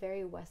had a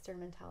very Western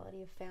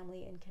mentality of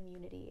family and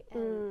community,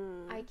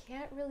 and I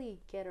can't really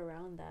get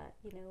around that,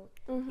 you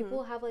know.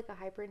 People have like a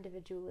hyper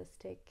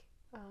individualistic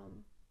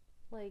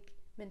like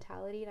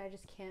mentality, and I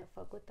just can't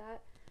fuck with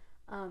that,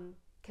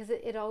 because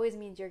it always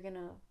means you're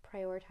gonna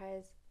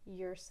prioritize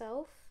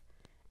yourself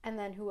and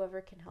then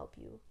whoever can help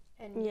you,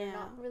 and you're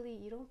not really,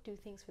 you don't do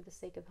things for the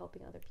sake of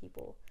helping other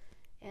people,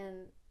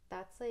 and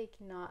that's like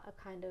not a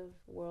kind of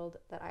world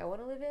that I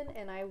want to live in.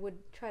 And I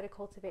would try to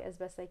cultivate as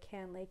best I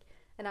can like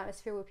an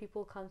atmosphere where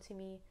people come to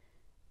me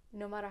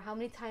no matter how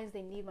many times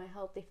they need my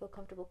help. They feel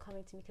comfortable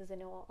coming to me because they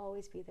know I'll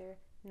always be there,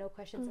 no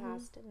questions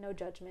asked, no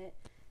judgment.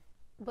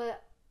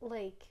 But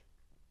like,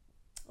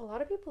 a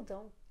lot of people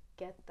don't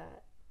get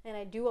that, and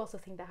I do also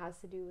think that has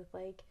to do with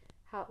like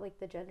how, like,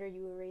 the gender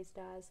you were raised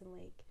as, and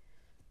like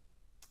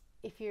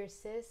if you're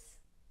cis,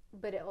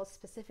 but it also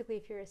specifically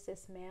if you're a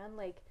cis man,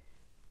 like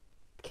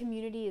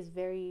community is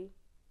very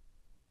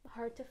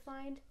hard to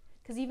find,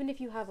 because even if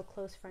you have a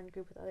close friend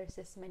group with other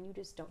cis men, you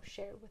just don't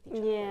share with each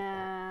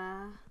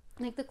other.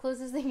 Like the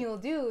closest thing you'll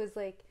do is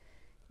like,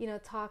 you know,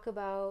 talk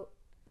about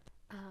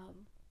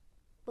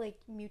like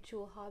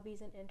mutual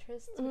hobbies and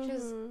interests, which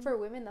is, for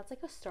women, that's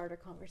like a starter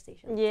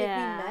conversation. Like we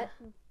met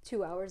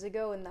 2 hours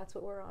ago and that's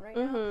what we're on right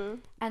now,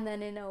 and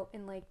then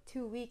in like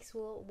 2 weeks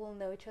we'll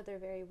know each other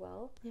very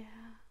well,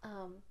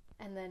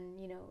 and then,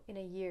 you know, in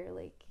a year,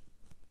 like,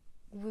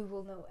 we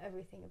will know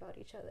everything about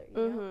each other,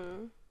 you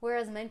know.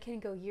 Whereas men can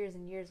go years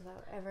and years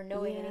without ever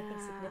knowing anything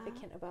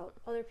significant about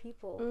other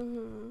people.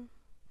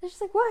 It's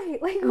just like, why?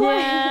 Like,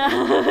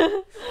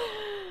 why?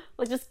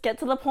 Like, just get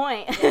to the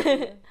point.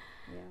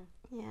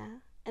 Yeah.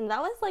 And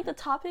that was like the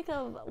topic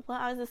of what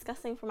I was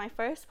discussing for my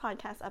first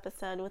podcast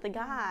episode with a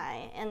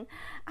guy, and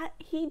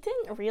he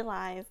didn't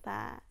realize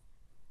that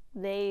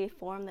they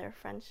form their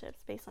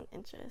friendships based on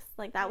interests.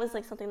 Like, that was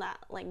like something that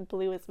like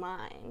blew his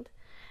mind.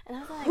 And I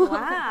was like,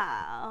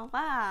 wow.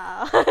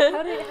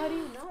 How do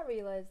you not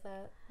realize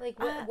that? Like,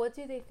 what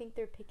do they think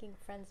they're picking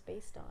friends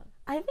based on?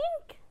 I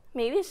think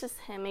Maybe it's just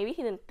him. Maybe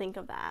he didn't think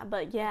of that.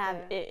 But yeah,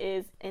 it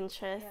is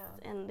interest,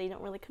 and they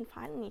don't really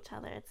confide in each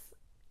other. It's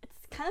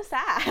kind of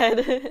sad.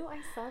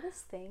 I saw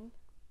this thing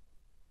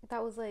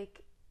that was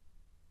like,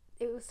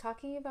 it was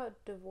talking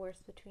about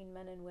divorce between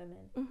men and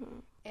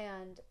women,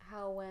 and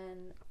how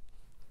when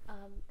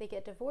they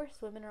get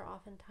divorced, women are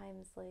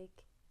oftentimes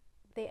like,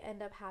 they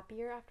end up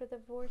happier after the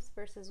divorce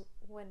versus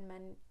when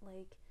men,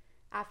 like,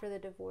 after the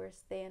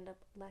divorce, they end up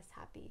less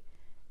happy.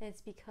 And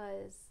it's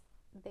because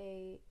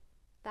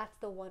that's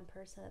the one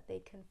person that they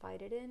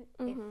confided in,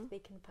 if they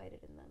confided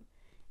in them.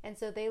 And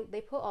so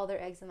they put all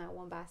their eggs in that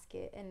one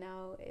basket, and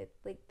now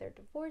they're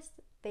divorced,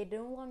 they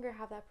no longer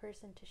have that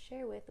person to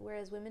share with,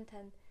 whereas women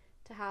tend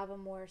to have a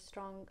more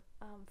strong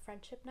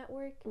friendship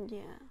network.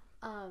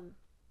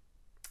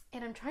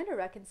 And I'm trying to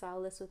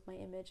reconcile this with my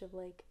image of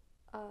like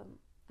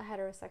a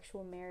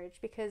heterosexual marriage,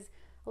 because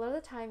a lot of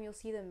the time you'll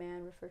see the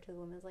man refer to the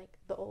woman as like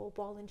the old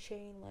ball and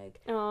chain, like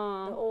the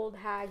old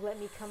hag, let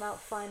me come out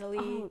finally,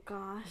 oh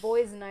gosh,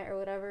 boys night or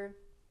whatever.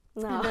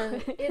 No. And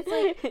then it's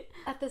like,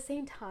 at the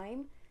same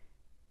time,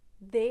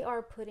 they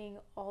are putting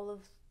all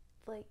of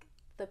like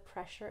the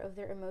pressure of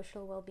their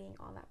emotional well-being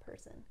on that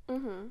person.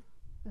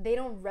 They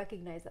don't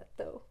recognize that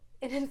though,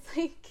 and it's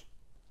like,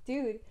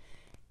 dude,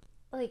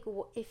 like,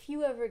 if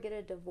you ever get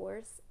a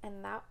divorce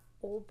and that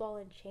old ball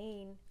and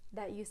chain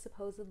that you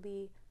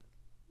supposedly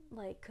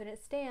like couldn't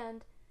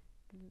stand,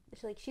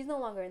 she's no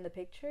longer in the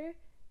picture,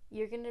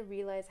 you're gonna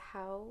realize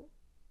how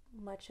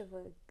much of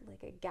a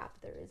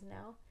gap there is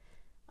now.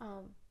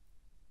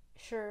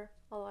 Sure,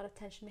 a lot of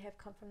tension may have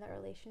come from that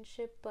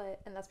relationship,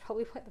 and that's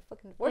probably why the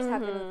fucking divorce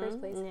happened in the first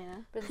place.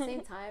 But at the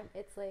same time,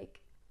 it's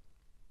like,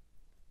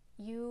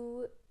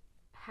 you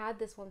had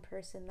this one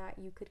person that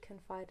you could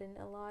confide in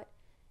a lot,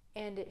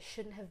 and it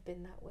shouldn't have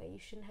been that way. You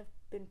shouldn't have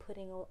been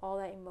putting all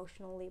that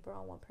emotional labor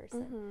on one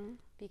person,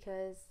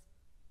 because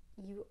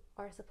you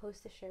are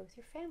supposed to share with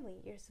your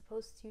family, you're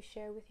supposed to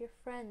share with your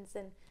friends,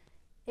 and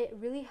it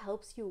really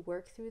helps you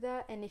work through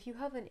that. And if you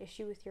have an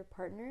issue with your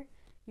partner,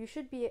 you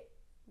should be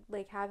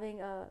like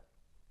having a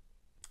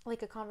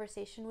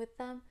conversation with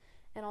them,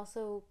 and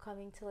also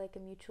coming to like a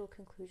mutual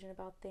conclusion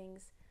about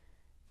things.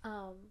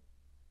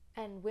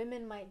 And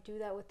women might do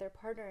that with their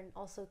partner, and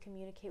also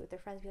communicate with their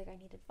friends, be like, I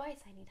need advice,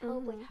 I need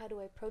help, like, how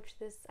do I approach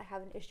this? I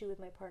have an issue with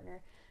my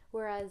partner.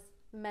 Whereas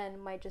men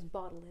might just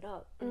bottle it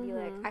up and be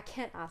like, I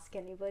can't ask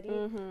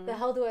anybody. The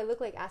hell do I look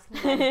like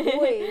asking my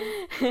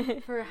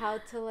boys for how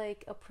to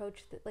like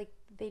approach like,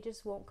 they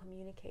just won't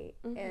communicate.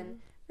 And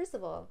first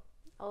of all,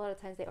 a lot of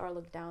times they are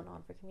looked down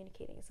on for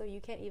communicating, so you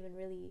can't even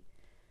really,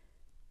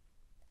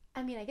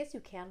 I mean, I guess you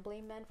can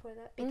blame men for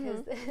that,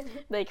 because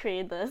they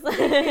created this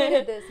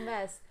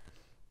mess.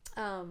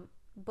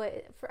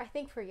 But I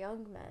think for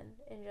young men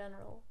in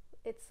general,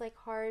 it's like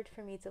hard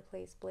for me to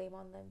place blame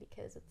on them,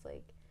 because it's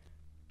like,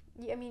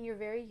 I mean, you're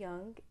very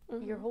young.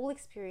 Your whole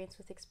experience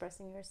with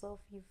expressing yourself,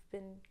 you've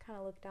been kind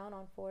of looked down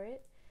on for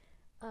it.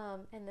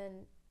 And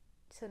then,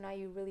 so now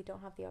you really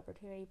don't have the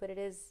opportunity, but it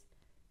is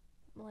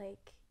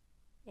like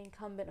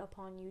incumbent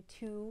upon you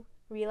to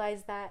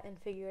realize that and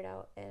figure it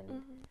out,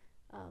 and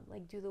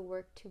like do the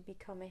work to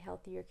become a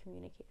healthier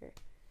communicator.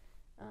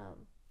 I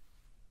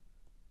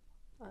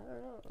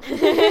don't know.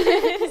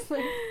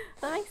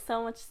 That makes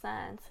so much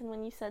sense. And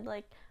when you said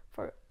like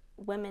for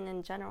women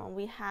in general,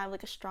 we have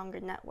like a stronger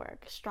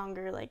network,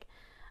 stronger like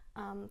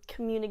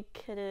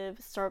communicative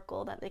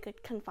circle that they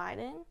could confide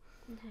in.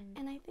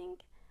 And I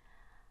think,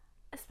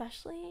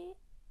 especially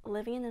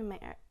living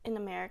in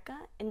America,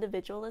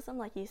 individualism,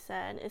 like you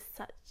said, is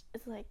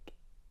like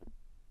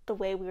the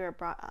way we were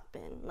brought up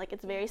in. Like,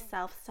 it's very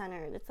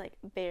self-centered. It's like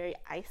very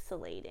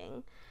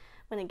isolating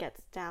when it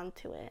gets down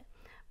to it.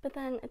 But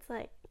then it's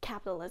like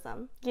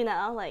capitalism, you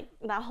know, like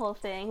that whole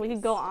thing. We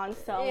could go on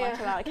so much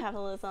about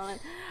capitalism and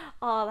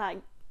all that.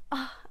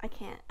 Oh, I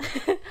can't.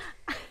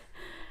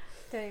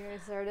 Don't get me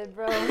started,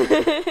 bro.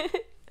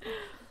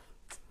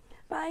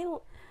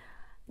 But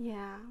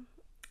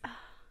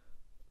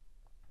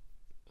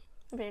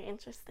very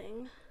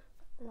interesting.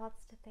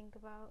 Lots to think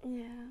about.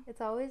 Yeah. It's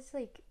always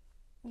like,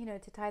 you know,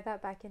 to tie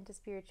that back into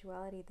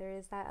spirituality, there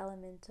is that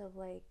element of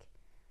like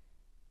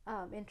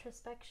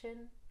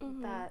introspection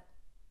that,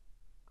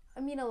 I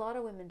mean, a lot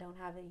of women don't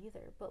have it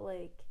either, but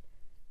like,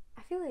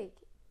 I feel like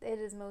it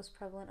is most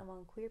prevalent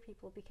among queer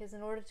people, because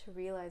in order to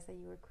realize that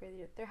you were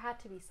queer, there had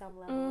to be some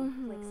level of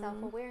like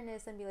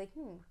self-awareness, and be like,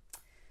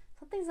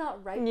 something's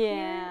not right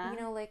here. You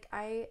know, like,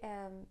 I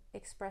am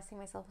expressing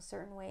myself a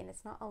certain way, and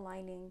it's not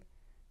aligning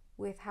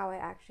with how I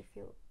actually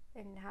feel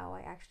and how I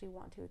actually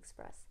want to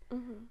express.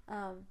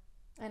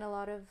 And a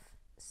lot of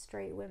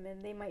straight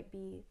women, they might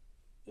be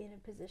in a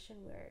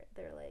position where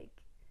they're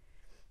like,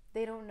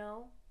 they don't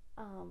know,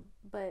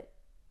 but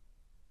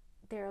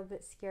they're a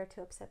bit scared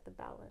to upset the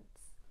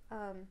balance.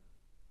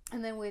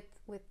 And then with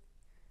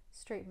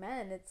straight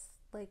men, it's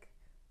like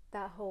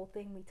that whole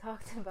thing we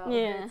talked about.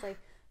 Where it's like,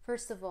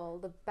 first of all,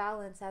 the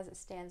balance as it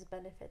stands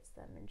benefits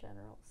them in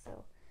general,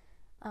 so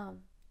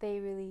they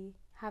really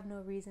have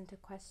no reason to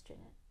question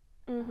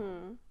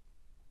it.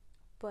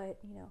 But,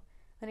 you know,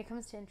 when it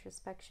comes to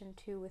introspection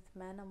too with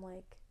men, I'm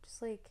like,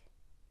 just like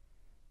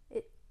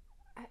it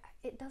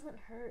it doesn't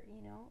hurt,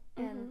 you know.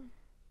 And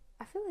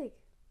I feel like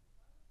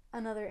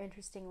another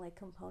interesting like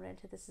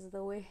component to this is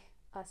the way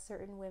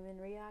certain women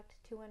react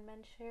to when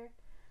men share,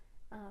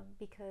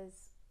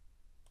 because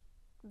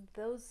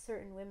those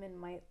certain women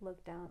might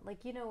look down,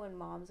 like, you know, when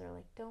moms are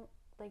like, don't,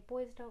 like,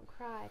 boys don't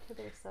cry to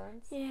their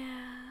sons.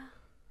 Yeah.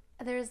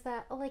 There's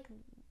that, like,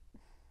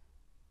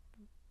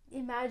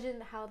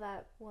 imagine how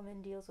that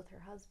woman deals with her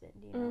husband,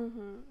 you know.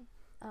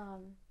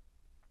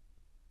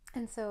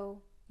 And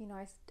so, you know,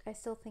 I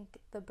still think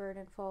the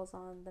burden falls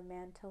on the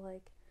man to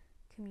like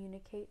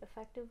communicate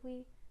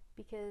effectively,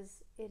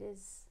 because it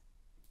is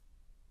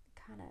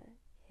kind of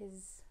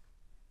his,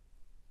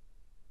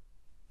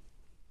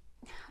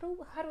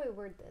 how do I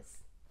word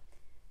this?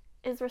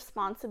 Is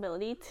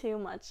responsibility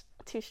too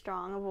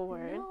strong of a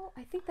word? No,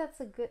 I think that's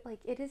a good, like,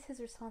 it is his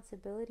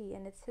responsibility,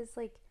 and it's his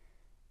like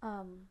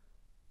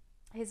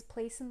his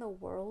place in the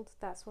world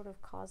that sort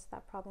of caused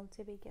that problem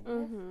to begin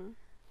with.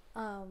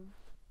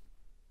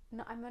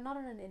 No, I'm not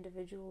on an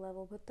individual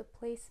level, but the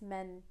place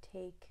men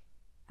take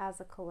as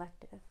a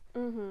collective,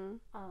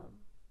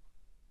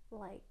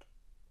 like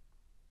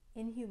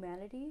in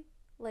humanity,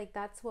 like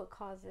that's what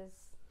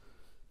causes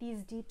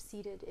these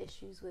deep-seated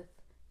issues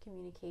with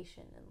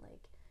communication and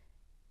like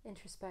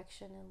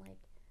introspection, and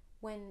like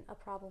when a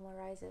problem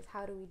arises,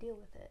 how do we deal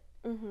with it?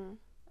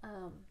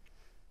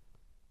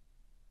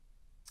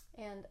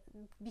 And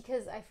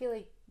because I feel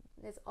like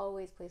it's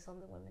always placed on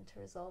the women to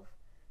resolve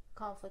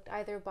conflict,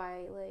 either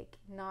by like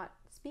not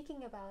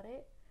speaking about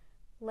it,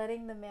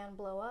 letting the man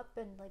blow up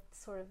and like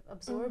sort of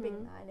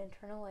absorbing that and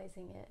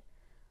internalizing it,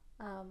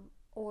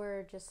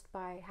 or just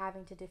by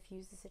having to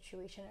diffuse the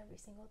situation every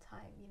single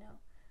time, you know.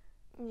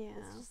 Yeah,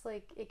 it's just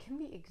like, it can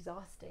be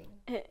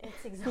exhausting.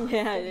 It's exhausting.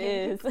 Yeah,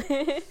 it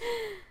is.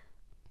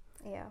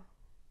 Yeah,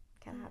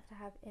 kind of have to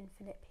have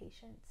infinite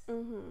patience,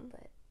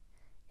 but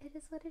it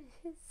is what it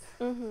is.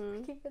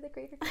 Working for the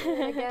greater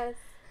good, I guess.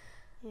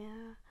 Yeah,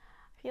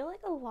 I feel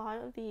like a lot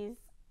of these,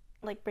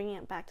 like bringing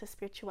it back to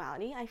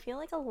spirituality, I feel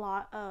like a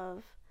lot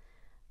of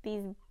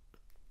these,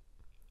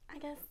 I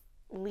guess,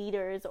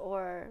 leaders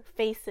or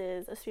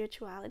faces of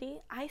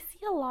spirituality, I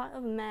see a lot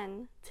of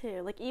men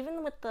too. Like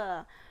even with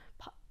the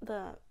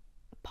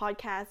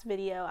podcast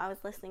video I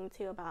was listening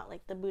to about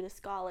like the Buddhist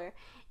scholar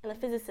and the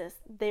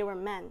physicist, they were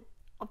men.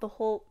 The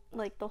whole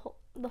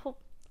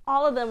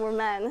all of them were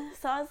men.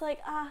 So I was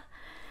like,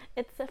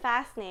 it's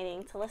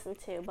fascinating to listen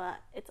to,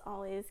 but it's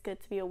always good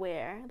to be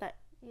aware that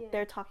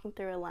they're talking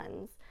through a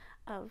lens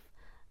of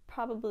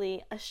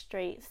probably a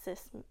straight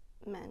cis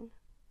men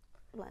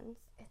lens.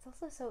 It's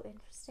also so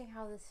interesting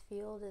how this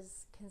field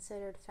is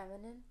considered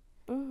feminine,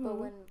 but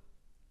when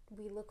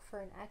we look for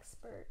an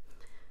expert,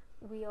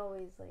 we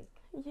always like,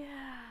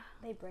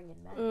 they bring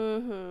in men.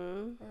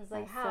 And it's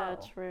like, how?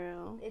 So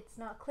true. It's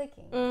not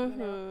clicking. You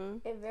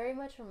know, it very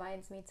much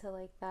reminds me to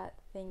like that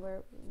thing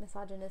where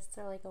misogynists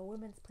are like, a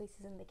woman's place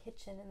is in the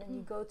kitchen, and then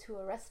you go to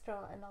a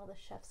restaurant and all the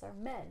chefs are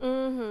men.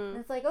 And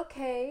it's like,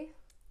 okay,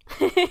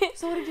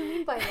 so what did you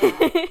mean by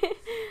that?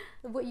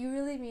 What you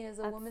really mean is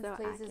a woman's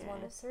place is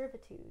one of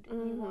servitude.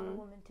 You want a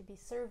woman to be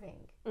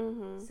serving.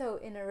 So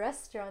in a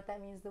restaurant, that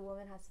means the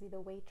woman has to be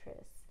the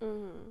waitress.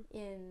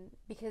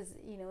 Because,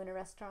 you know, in a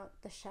restaurant,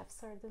 the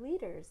chefs are the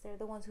leaders. They're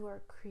the ones who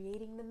are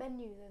creating the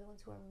menu. They're the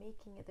ones who are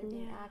making it. They're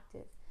being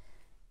active.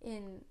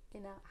 In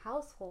a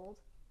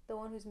household, the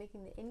one who's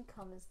making the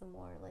income is the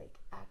more like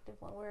active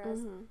one.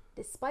 Whereas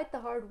despite the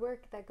hard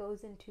work that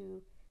goes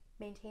into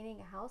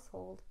maintaining a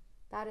household,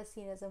 that is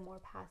seen as a more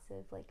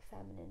passive, like,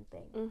 feminine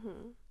thing.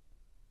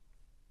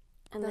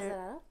 And does that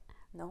add up?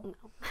 No.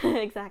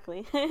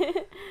 Exactly.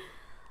 But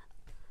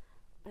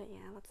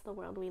yeah, that's the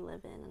world we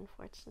live in,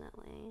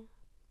 unfortunately.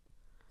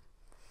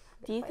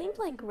 Do you think,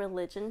 like,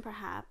 religion,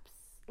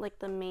 perhaps, like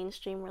the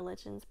mainstream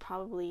religions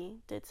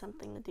probably did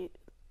something to do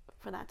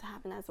for that to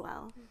happen as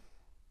well?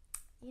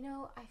 You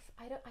know, I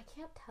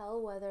can't tell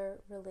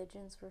whether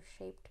religions were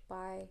shaped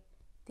by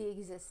the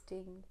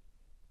existing,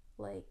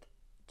 like,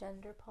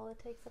 gender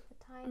politics of the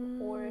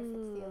time, or if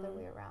it's the other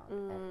way around,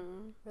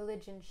 and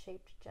religion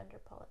shaped gender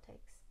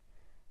politics.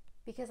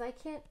 Because I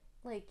can't,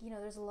 like, you know,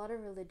 there's a lot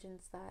of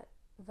religions that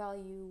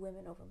value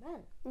women over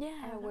men.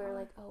 And where,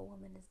 like, oh,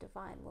 woman is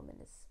divine, woman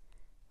is,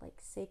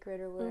 like,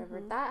 sacred or whatever.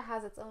 That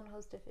has its own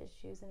host of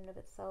issues in and of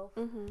itself.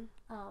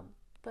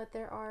 But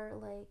there are,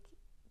 like,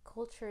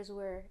 cultures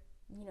where,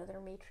 you know,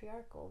 they're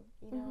matriarchal,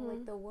 you know,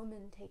 like the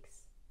woman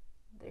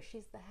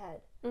she's the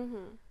head.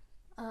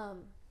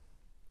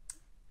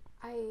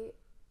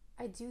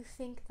 I do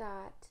think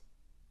that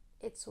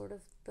it's sort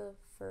of the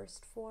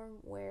first form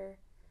where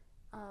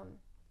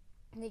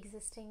the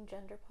existing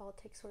gender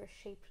politics sort of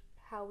shaped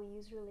how we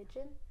use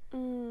religion.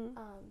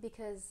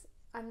 Because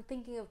I'm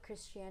thinking of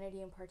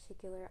Christianity in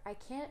particular. I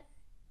can't,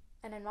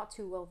 and I'm not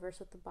too well versed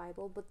with the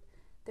Bible, but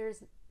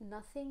there's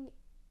nothing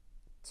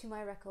to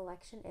my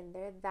recollection in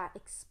there that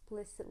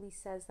explicitly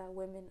says that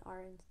women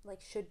are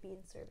should be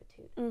in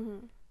servitude.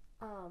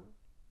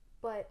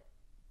 But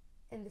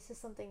and this is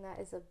something that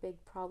is a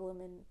big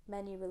problem in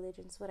many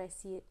religions, but I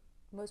see it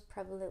most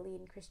prevalently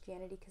in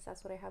Christianity because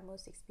that's what I have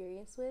most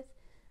experience with.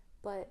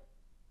 But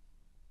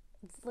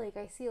it's like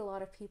I see a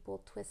lot of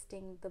people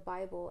twisting the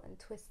Bible and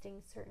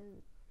twisting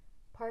certain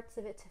parts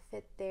of it to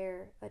fit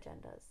their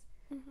agendas.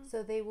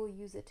 So they will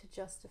use it to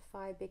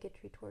justify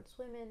bigotry towards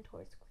women,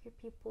 towards queer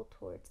people,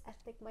 towards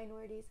ethnic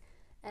minorities.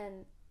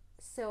 And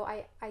so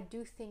I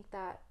do think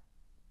that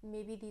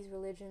maybe these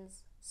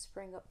religions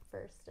sprang up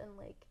first in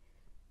like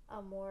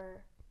a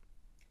more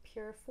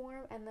pure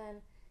form, and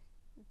then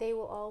they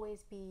will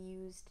always be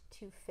used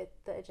to fit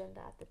the agenda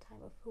at the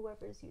time of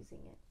whoever's using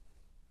it.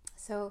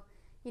 So,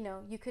 you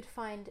know, you could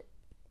find,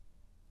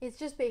 it's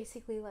just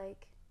basically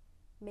like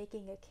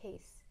making a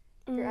case.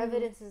 Your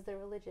evidence is the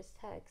religious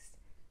text,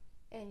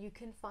 and you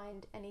can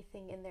find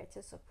anything in there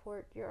to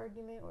support your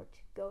argument or to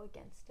go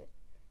against it.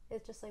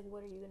 It's just like,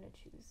 what are you going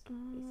to choose,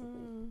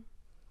 basically?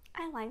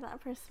 I like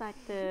that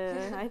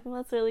perspective. I think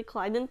that's really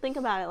cool. I didn't think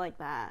about it like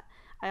that.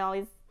 I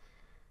always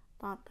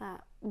thought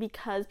that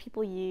because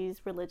people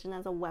use religion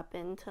as a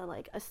weapon to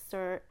like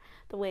assert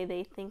the way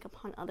they think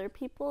upon other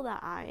people,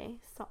 that I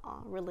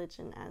saw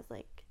religion as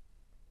like,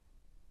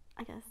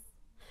 I guess,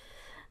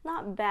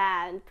 not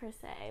bad per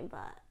se,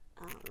 but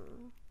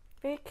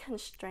very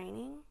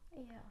constraining.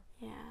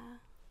 Yeah.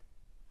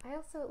 I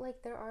also,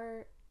 like, there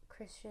are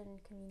Christian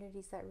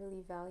communities that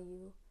really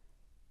value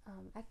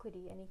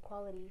equity and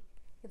equality.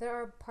 There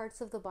are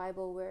parts of the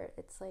Bible where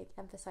it's like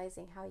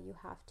emphasizing how you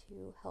have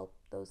to help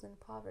those in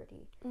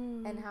poverty,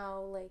 and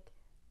how like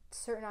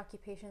certain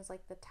occupations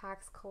like the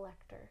tax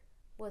collector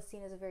was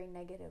seen as a very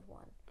negative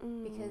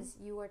one, because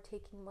you are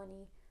taking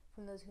money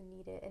from those who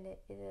need it, and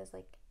it is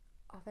like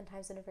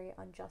oftentimes in a very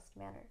unjust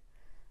manner.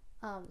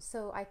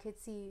 So I could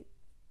see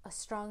a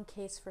strong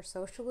case for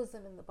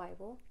socialism in the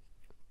Bible,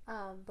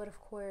 but of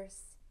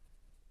course,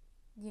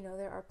 you know,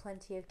 there are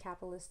plenty of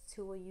capitalists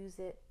who will use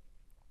it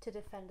to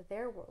defend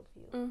their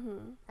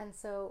worldview. And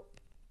so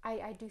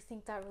I do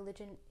think that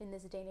religion in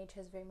this day and age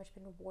has very much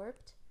been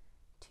warped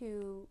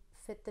to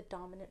fit the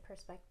dominant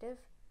perspective.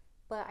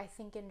 But I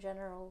think in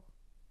general,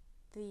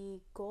 the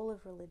goal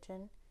of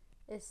religion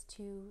is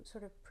to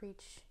sort of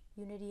preach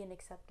unity and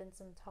acceptance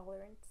and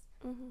tolerance.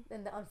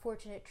 And the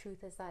unfortunate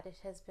truth is that it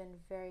has been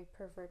very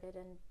perverted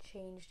and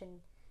changed and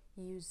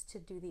used to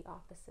do the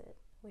opposite,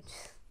 which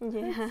hurts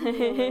me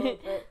a little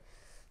bit.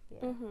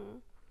 Yeah.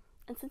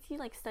 And since you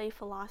like study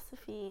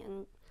philosophy,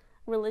 and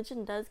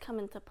religion does come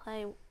into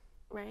play,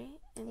 right,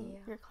 in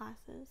your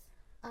classes?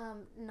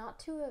 Not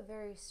to a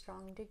very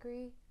strong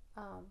degree,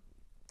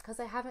 because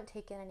I haven't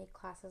taken any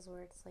classes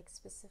where it's like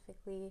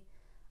specifically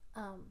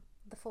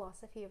the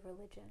philosophy of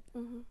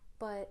religion.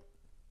 But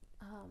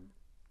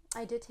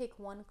I did take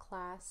one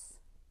class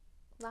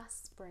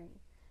last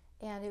spring,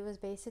 and it was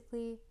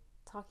basically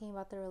talking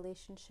about the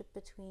relationship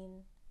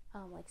between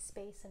like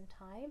space and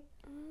time,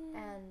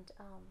 and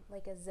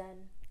like a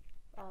Zen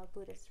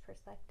Buddhist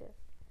perspective.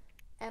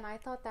 And I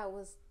thought that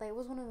was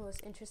one of the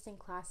most interesting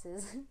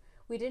classes.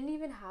 We didn't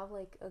even have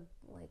like a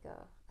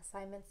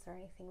assignments or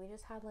anything. We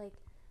just had like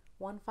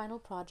one final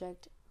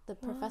project. The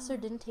professor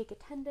didn't take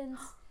attendance.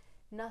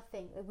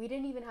 Nothing. Like, we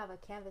didn't even have a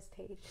Canvas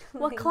page.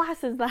 What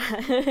class is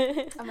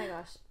that? Oh my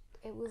gosh.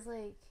 It was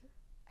like,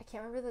 I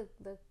can't remember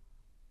the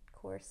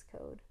course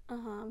code.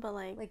 But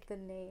like the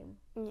name.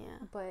 Yeah.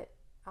 But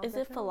is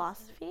it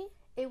philosophy?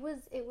 It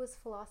was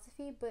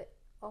philosophy, but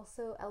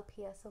also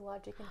LPS, so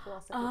logic and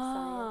philosophy of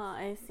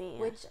science. I see. Yeah.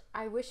 Which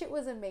I wish it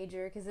was a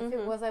major, because if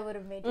it was, I would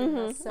have majored in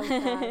that so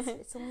fast.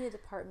 It's only a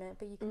department,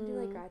 but you can do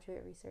like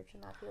graduate research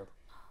in that field.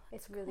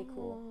 It's really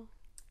cool.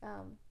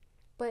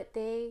 But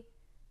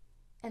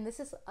and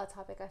this is a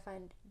topic I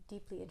find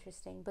deeply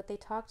interesting, but they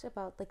talked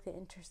about like the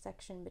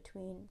intersection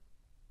between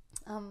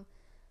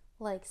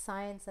like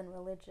science and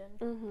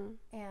religion.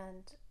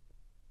 And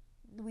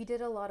we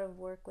did a lot of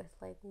work with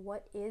like,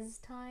 what is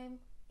time?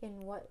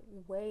 In what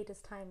way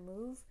does time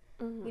move?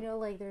 You know,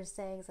 like there's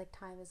sayings like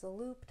time is a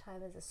loop,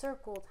 time is a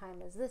circle,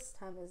 time is this,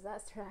 time is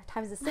that,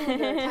 time is a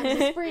cylinder, time is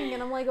a spring.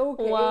 And I'm like,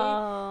 okay.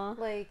 Wow.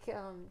 Like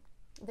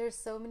there's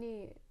so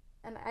many,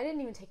 and I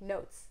didn't even take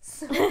notes,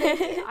 so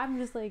like, I'm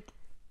just like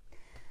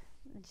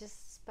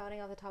just spouting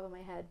off the top of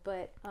my head.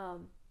 But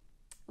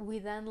we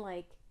then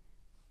like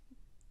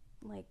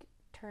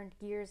turned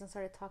gears and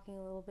started talking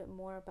a little bit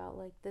more about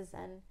like the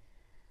Zen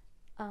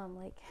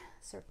like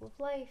circle of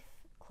life,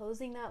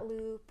 closing that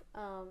loop.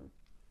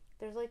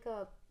 There's like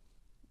a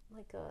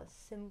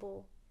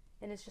symbol,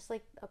 and it's just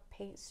like a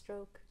paint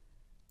stroke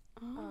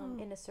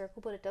in a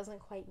circle, but it doesn't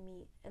quite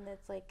meet, and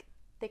it's like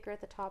thicker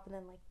at the top and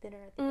then like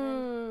thinner at the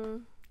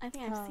end. I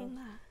think I've seen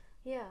that.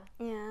 Yeah.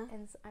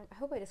 And I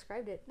hope I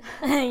described it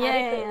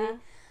yeah.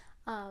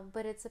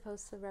 But it's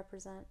supposed to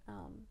represent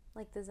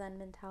like the Zen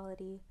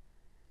mentality,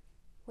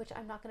 which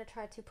I'm not going to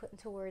try to put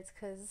into words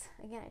because,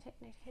 again, I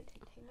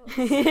take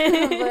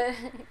notes.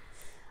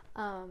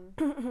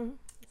 But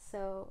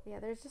so yeah,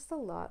 there's just a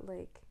lot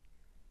like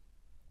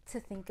to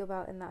think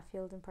about in that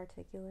field in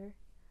particular.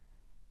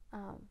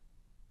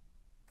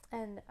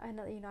 And I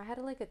know, I had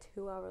like a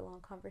 2-hour long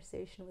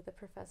conversation with a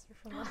professor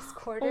from last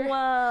quarter.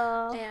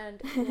 Wow.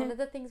 And one of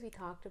the things we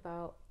talked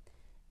about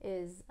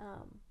is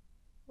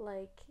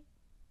like,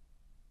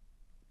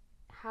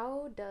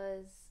 how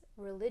does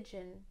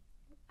religion,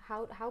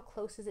 how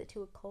close is it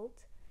to a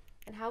cult,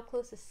 and how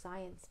close is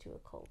science to a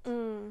cult?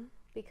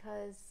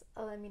 Because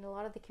I mean, a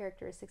lot of the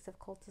characteristics of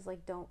cults is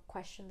like, don't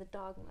question the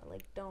dogma,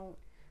 like don't,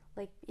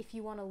 like if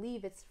you want to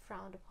leave, it's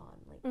frowned upon,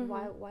 like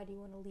why do you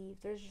want to leave?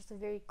 There's just a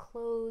very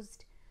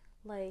closed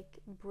like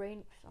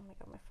brain. Oh my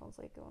god, my phone's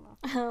like going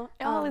off.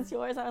 Oh, it's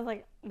yours. I was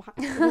like,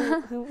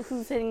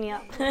 who's hitting me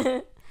up?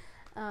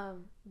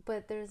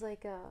 But there's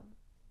like a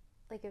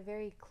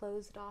very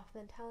closed off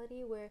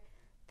mentality where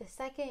the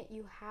second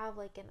you have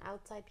like an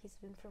outside piece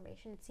of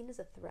information, it's seen as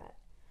a threat.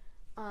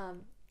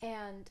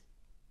 And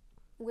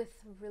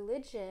with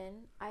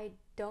religion, I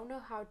don't know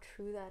how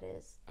true that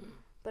is,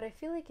 but I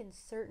feel like in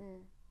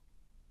certain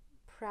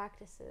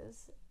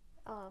practices,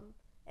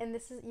 and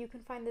this is, you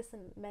can find this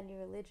in many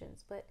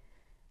religions, but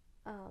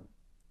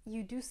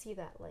you do see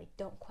that, like,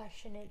 don't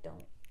question it,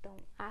 don't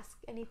ask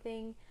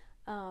anything.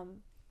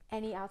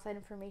 Any outside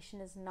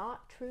information is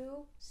not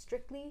true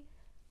strictly.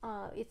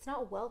 It's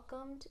not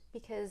welcomed,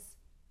 because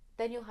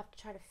then you'll have to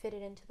try to fit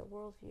it into the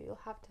worldview. You'll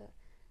have to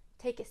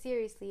take it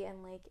seriously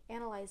and like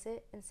analyze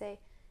it and say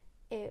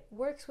it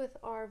works with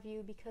our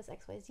view because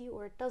XYZ,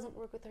 or it doesn't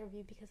work with our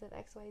view because of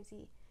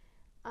XYZ.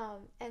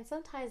 And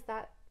sometimes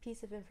that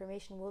piece of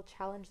information will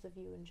challenge the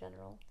view in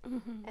general,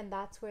 and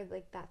that's where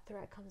like that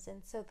threat comes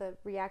in. So the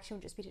reaction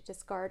would just be to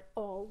discard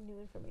all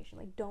new information,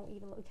 like don't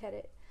even look at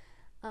it.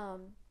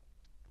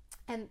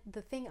 And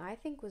the thing I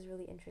think was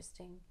really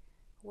interesting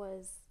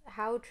was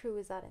how true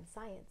is that in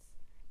science,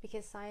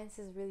 because science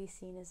is really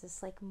seen as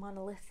this like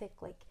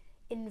monolithic, like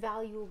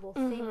invaluable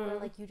thing where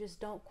like you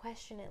just don't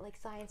question it, like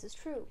science is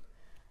true.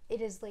 It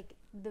is like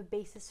the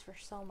basis for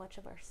so much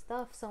of our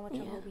stuff, so much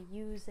of what we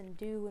use and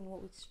do and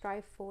what we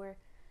strive for,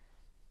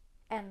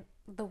 and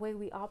the way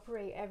we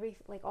operate,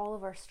 like all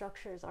of our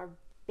structures are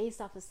based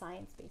off of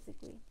science,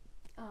 basically.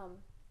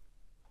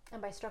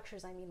 And by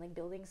structures I mean like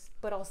buildings,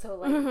 but also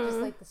like just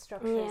like the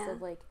structures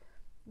of like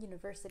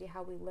university,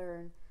 how we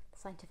learn, the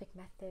scientific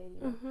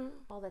method,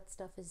 all that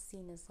stuff is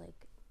seen as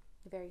like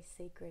very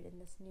sacred in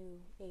this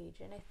new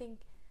age. And I think,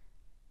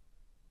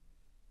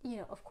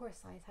 of course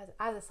science has,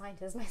 as a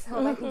scientist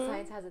myself, I think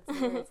science has its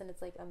merits and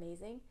it's like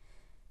amazing.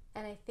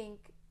 And I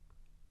think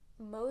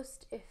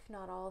most, if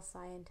not all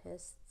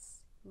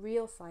scientists,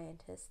 real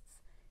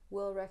scientists,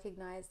 will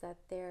recognize that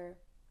their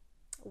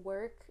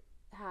work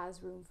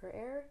has room for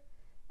error,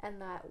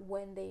 and that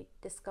when they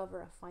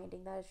discover a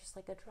finding, that is just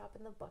like a drop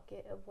in the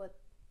bucket of what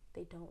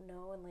they don't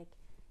know, and like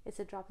it's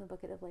a drop in the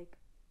bucket of like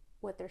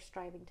what they're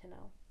striving to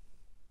know.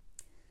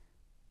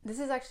 This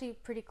is actually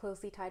pretty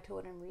closely tied to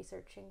what I'm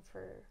researching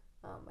for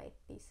my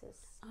thesis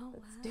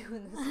that's due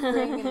in the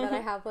spring, and that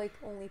I have like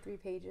only 3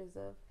 pages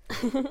of.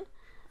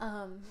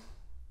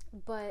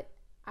 But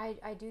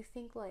I do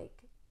think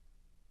like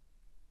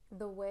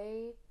the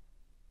way,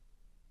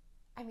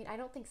 I mean, I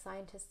don't think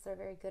scientists are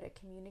very good at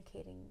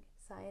communicating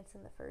science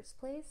in the first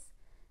place,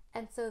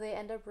 and so they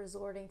end up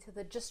resorting to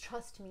the just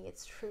trust me,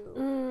 it's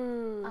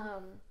true,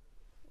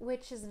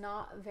 which is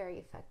not very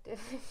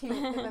effective.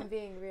 If I'm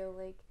being real,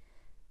 like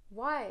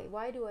why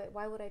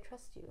would I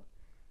trust you?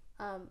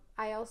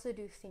 I also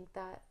do think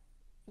that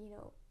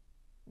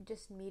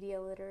just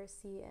media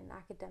literacy and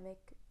academic,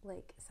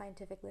 like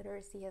scientific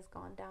literacy, has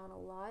gone down a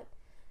lot,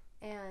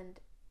 and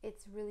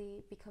it's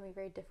really becoming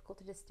very difficult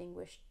to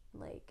distinguish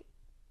like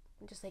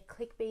just like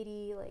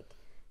clickbaity, like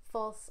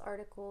false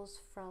articles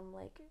from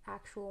like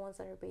actual ones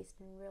that are based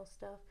in real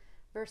stuff,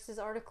 versus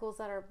articles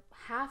that are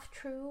half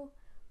true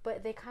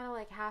but they kind of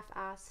like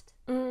half-assed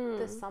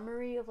the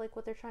summary of like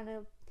what they're trying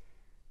to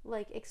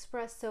like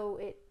express, so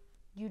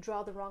you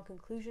draw the wrong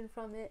conclusion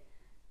from it.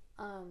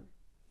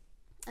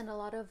 And a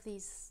lot of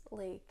these,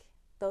 like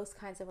those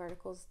kinds of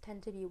articles,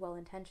 tend to be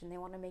well-intentioned. They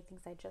want to make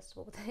things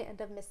digestible, but they end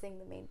up missing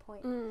the main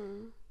point.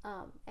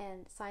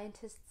 And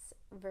scientists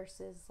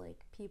versus like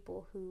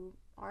people who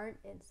aren't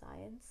in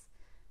science,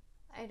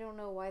 I don't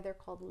know why they're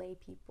called lay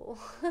people.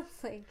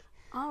 It's like,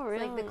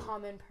 really? It's like the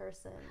common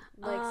person.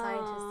 Like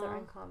scientists are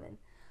uncommon,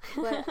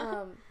 but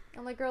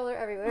I'm like, girl, they're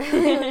everywhere.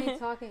 What are you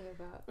talking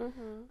about?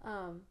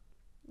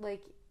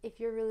 Like if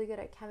you're really good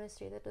at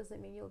chemistry, that doesn't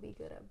mean you'll be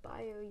good at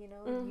bio.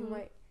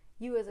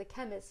 You as a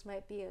chemist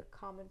might be a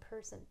common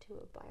person to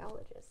a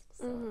biologist,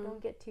 so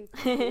don't get too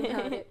confused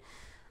about it.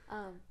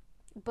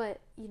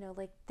 But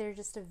like there's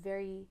just a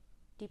very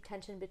deep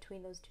tension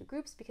between those two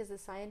groups, because the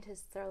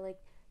scientists are like,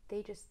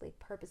 they just like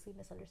purposely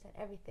misunderstand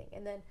everything,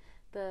 and then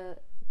the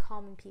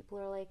common people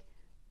are like,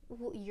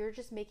 well, you're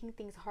just making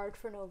things hard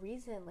for no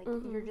reason, like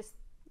you're just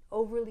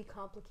overly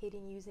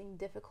complicating, using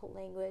difficult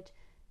language,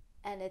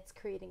 and it's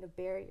creating a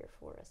barrier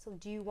for us. So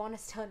do you want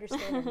us to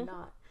understand or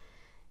not?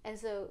 And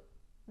so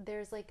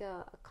there's like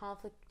a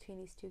conflict between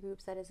these two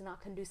groups that is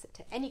not conducive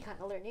to any kind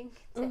of learning,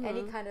 to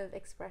any kind of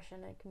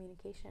expression and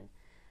communication.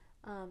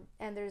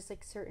 And there's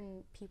like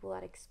certain people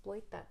that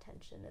exploit that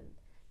tension, and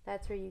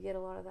that's where you get a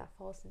lot of that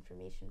false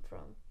information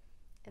from.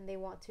 and they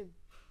want to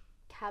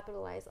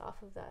capitalize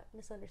off of that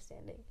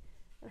misunderstanding.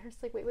 And I'm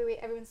just like, wait,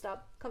 everyone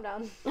stop, calm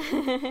down.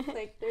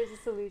 Like, there's a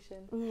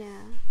solution.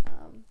 Yeah.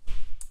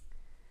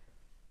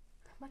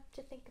 Much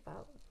to think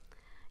about.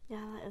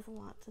 Yeah, that is a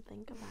lot to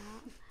think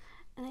about.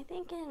 And I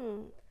think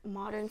in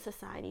modern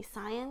society,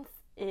 science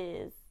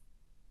is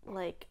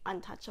like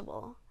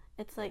untouchable.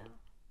 It's like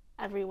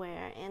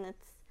everywhere, and it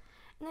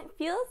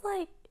feels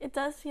like, it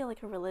does feel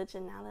like a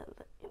religion now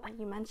that like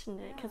you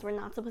mentioned it, because we're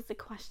not supposed to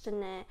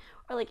question it,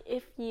 or like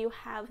if you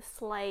have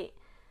slight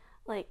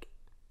like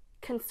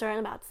concern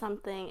about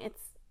something,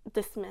 it's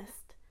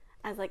dismissed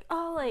as like,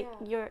 oh, like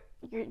you're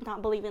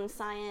not believing in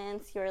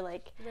science, you're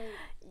like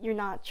you're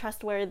not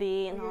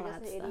trustworthy, and all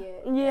that stuff.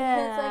 Idiot. Yeah,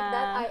 it's like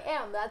that I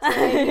am. That's why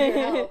I need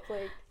your help.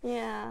 Like,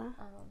 yeah.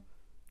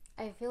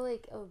 I feel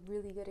like a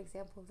really good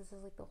example of this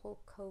is like the whole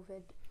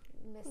COVID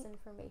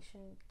misinformation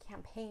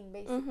campaign,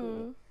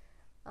 basically.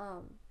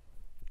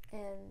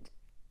 And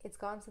it's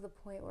gotten to the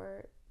point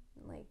where,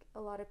 like, a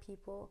lot of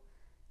people,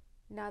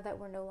 now that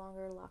we're no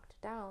longer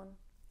locked down,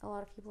 a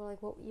lot of people are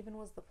like, what even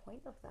was the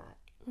point of that?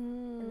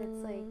 And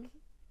it's like,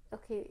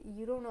 okay,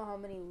 you don't know how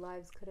many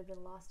lives could have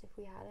been lost if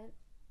we hadn't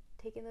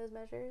taken those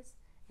measures,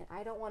 and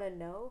I don't want to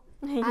know.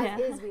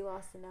 As is, we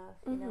lost enough,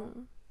 you know?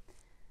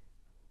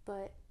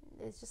 But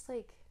it's just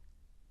like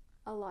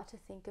a lot to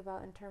think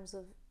about in terms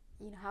of,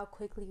 you know, how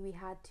quickly we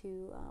had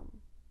to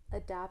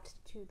adapt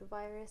to the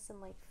virus and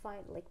like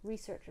find, like,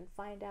 research and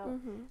find out.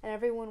 And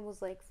everyone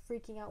was like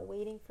freaking out,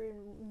 waiting for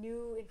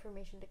new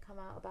information to come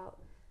out about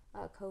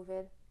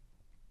COVID.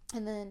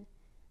 And then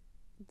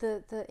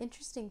the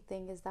interesting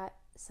thing is that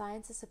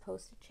science is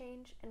supposed to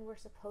change, and we're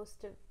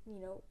supposed to, you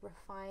know,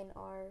 refine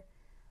our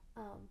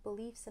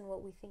beliefs and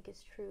what we think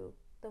is true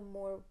the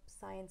more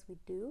science we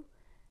do.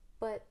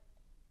 But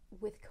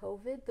with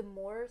COVID, the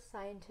more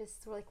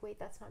scientists were like, wait,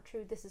 that's not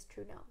true, this is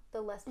true now,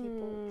 the less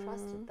people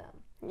trusted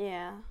them.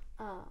 Yeah.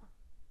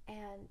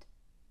 And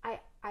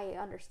I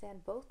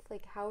understand both.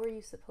 Like, how are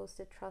you supposed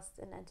to trust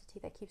an entity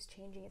that keeps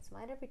changing its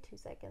mind every 2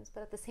 seconds?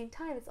 But at the same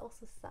time, it's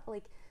also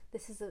like,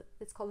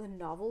 it's called a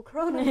novel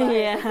coronavirus.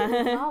 Yeah. Like,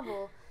 it's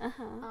novel.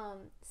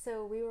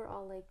 So we were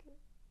all like,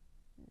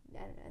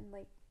 and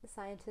like the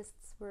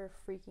scientists were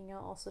freaking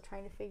out, also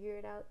trying to figure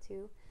it out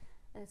too.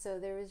 And so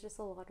there was just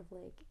a lot of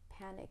like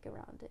panic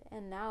around it.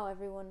 And now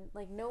everyone,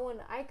 like,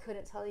 I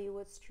couldn't tell you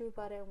what's true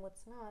about it and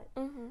what's not.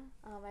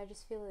 I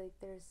just feel like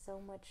there's so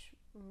much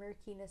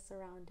murkiness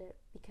around it,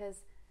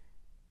 because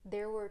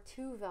there were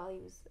two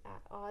values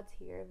at odds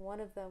here, and one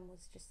of them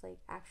was just like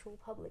actual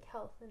public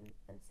health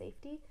and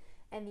safety,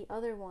 and the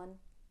other one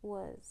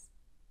was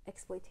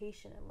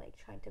exploitation and like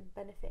trying to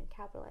benefit and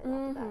capitalize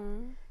off of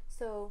that.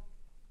 So,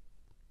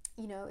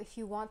 you know, if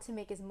you want to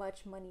make as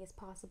much money as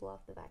possible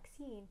off the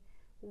vaccine,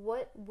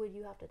 what would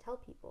you have to tell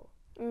people?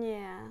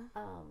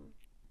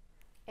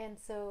 And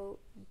so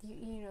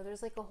you know,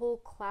 there's like a whole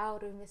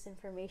cloud of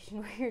misinformation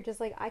where you're just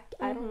like, I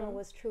don't know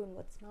what's true and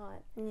what's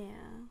not.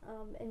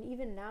 And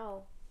even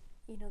now,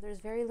 you know, there's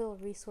very little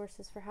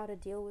resources for how to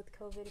deal with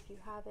COVID if you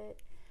have it.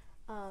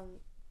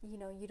 You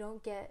know, you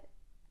don't get,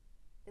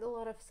 a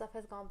lot of stuff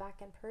has gone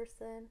back in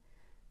person.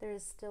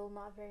 There's still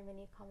not very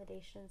many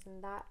accommodations,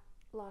 and that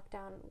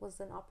lockdown was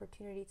an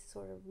opportunity to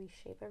sort of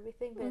reshape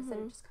everything, but instead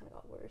it just kind of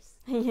got worse.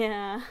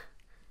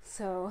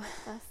 So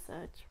that's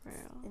so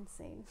true.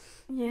 Insane.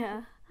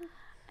 Yeah.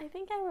 I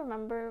think I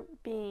remember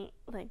being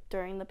like,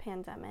 during the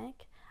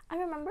pandemic, I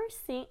remember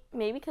seeing,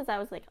 maybe because I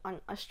was like on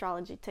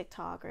astrology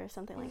TikTok or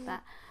something like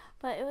that,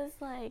 but it was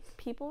like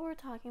people were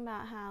talking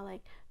about how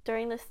like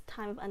during this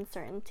time of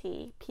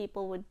uncertainty,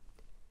 people would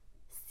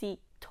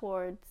seek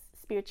towards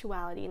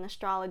spirituality and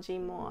astrology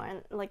more,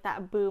 and like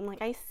that boom,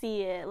 like I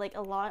see it, like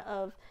a lot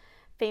of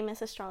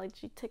famous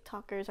astrology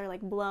TikTokers are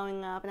like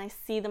blowing up, and I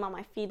see them on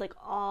my feed like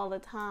all the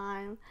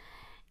time.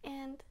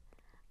 And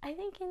I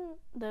think in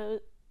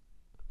those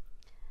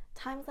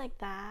times like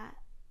that,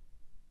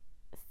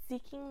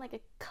 seeking like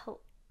a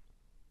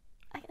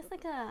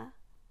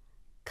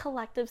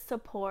collective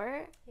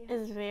support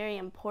is very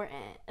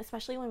important,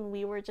 especially when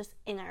we were just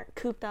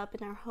cooped up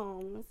in our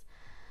homes,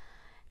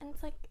 and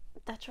it's like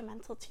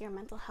detrimental to your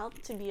mental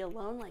health to be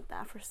alone like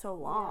that for so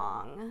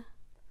long.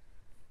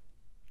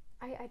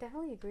 I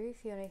definitely agree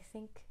with you, and I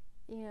think,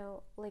 you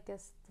know, like the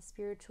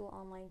spiritual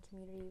online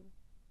community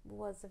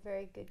was a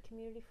very good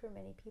community for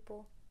many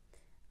people.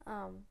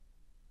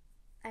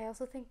 I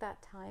also think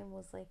that time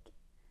was like,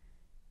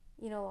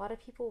 you know, a lot of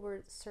people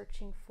were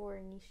searching for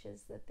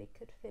niches that they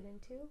could fit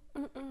into.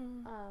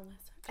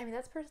 I mean,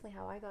 that's personally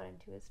how I got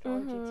into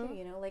astrology too,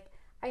 you know, like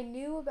I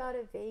knew about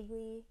it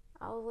vaguely.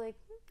 I was like,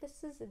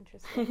 this is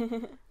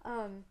interesting.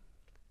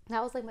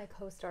 That was like my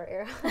CoStar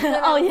era.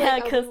 Oh yeah,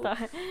 like,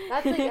 CoStar.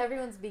 That's like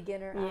everyone's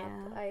beginner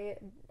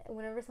app.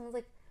 Whenever someone's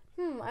like,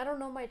 I don't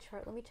know my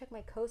chart, let me check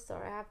my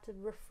CoStar, I have to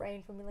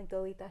refrain from being like,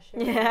 delete that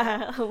shit.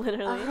 Yeah,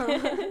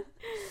 literally.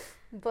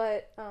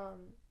 But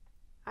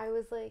I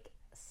was like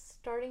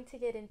starting to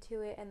get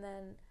into it, and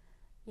then,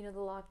 you know, the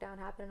lockdown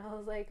happened, and I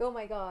was like, oh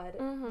my god.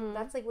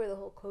 That's like where the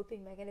whole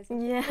coping mechanism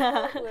came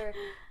out, where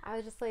I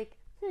was just like,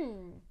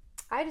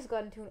 I just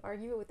got into an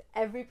argument with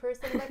every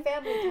person in my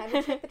family. Time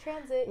to check the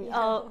transit.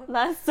 Oh,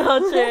 that's so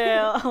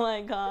true. Oh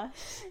my gosh.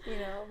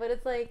 But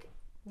it's like,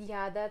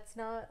 yeah, that's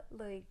not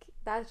like,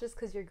 that's just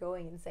because you're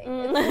going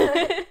insane.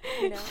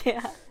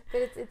 Yeah.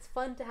 But it's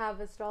fun to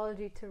have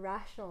astrology to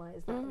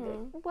rationalize that.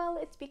 Like, well,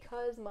 it's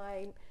because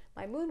my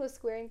moon was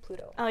squaring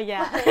Pluto. Oh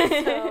yeah.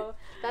 So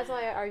that's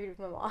why I argued with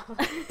my mom.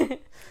 Yeah.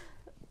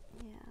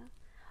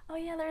 Oh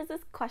yeah, there's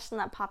this question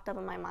that popped up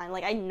in my mind.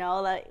 Like I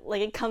know that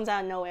like it comes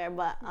out of nowhere,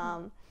 but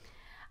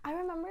I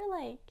remember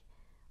like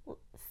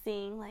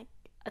seeing like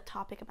a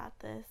topic about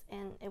this,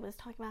 and it was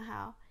talking about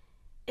how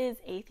is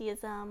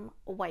atheism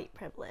white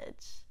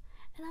privilege?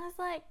 And I was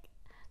like,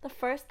 the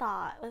first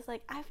thought was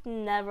like, I've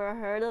never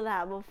heard of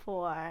that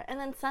before. And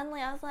then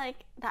suddenly I was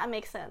like, that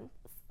makes sense.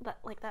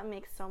 That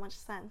makes so much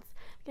sense.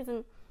 Because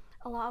in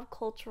a lot of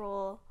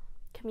cultural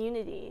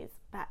communities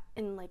back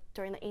in like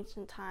during the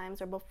ancient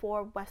times or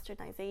before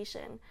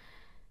westernization,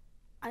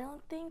 I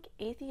don't think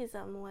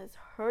atheism was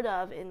heard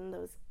of in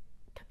those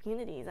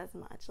communities as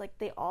much. Like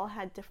they all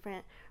had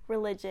different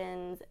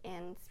religions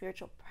and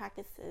spiritual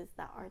practices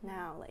that are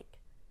now like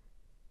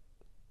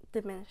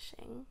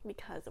diminishing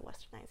because of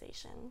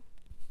westernization.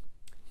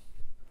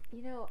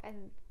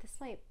 And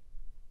this might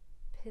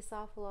piss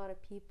off a lot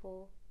of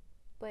people,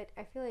 but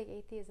I feel like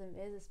atheism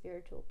is a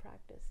spiritual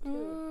practice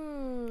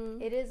too.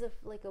 It is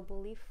like a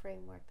belief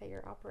framework that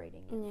you're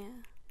operating in.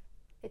 Yeah.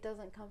 It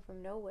doesn't come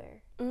from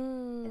nowhere.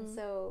 And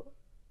so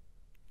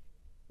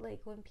like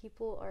when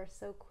people are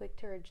so quick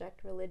to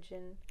reject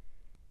religion,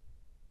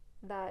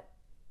 that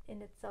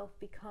in itself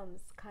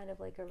becomes kind of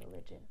like a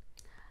religion.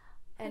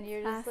 And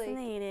you're just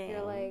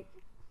like,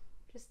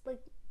 just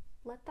like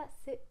let that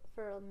sit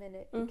for a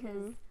minute,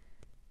 because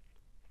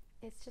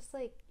it's just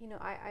like,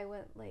 I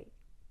went like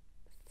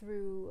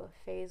through a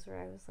phase where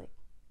I was like,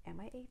 am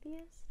I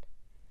atheist?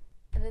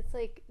 And it's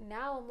like,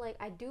 now I'm like,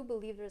 I do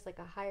believe there's like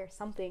a higher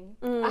something.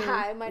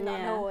 I might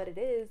not know what it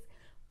is,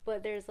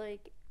 but there's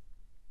like,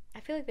 I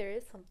feel like there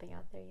is something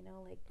out there,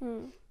 like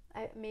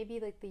maybe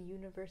like the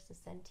universe is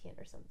sentient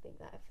or something.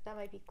 That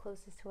might be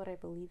closest to what I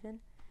believe in.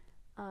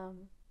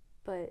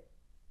 But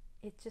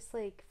it's just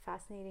like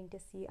fascinating to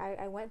see.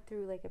 I went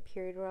through like a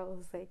period where I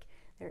was like,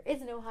 there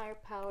is no higher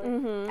power.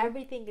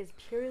 Everything is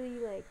purely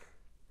like,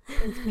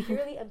 it's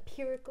purely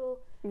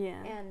empirical.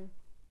 Yeah. And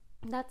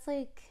that's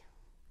like,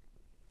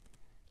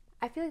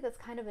 I feel like that's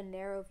kind of a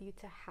narrow view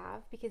to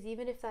have, because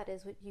even if that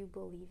is what you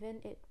believe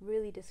in, it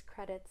really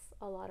discredits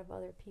a lot of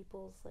other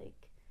people's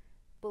like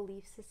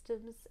belief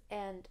systems,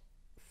 and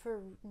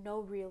for no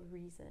real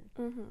reason.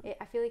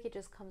 I feel like it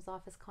just comes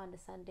off as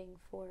condescending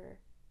for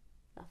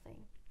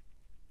nothing.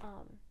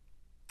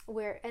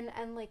 Where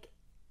and like,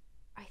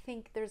 I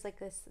think there's like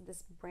this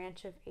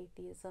branch of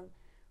atheism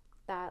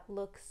that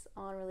looks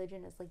on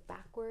religion as like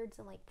backwards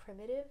and like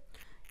primitive.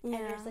 Yeah.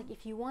 And there's like,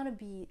 if you want to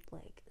be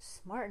like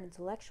smart and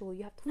intellectual,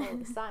 you have to follow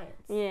the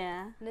science.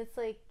 Yeah. And it's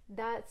like,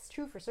 that's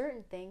true for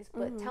certain things,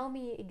 but tell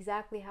me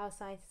exactly how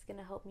science is going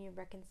to help me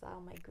reconcile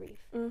my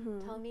grief.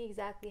 Tell me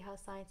exactly how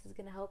science is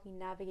going to help me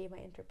navigate my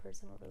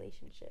interpersonal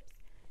relationships.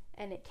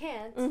 And it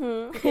can't,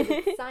 because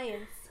it's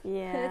science.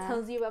 Yeah. And it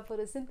tells you about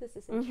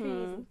photosynthesis and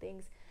trees and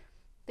things.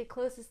 The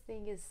closest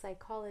thing is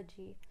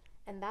psychology,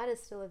 and that is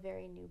still a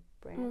very new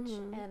branch.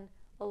 And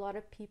a lot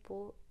of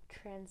people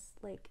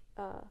transfer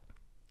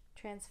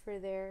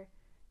their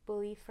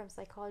belief from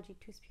psychology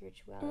to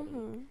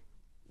spirituality.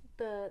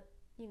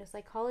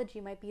 Psychology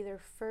might be their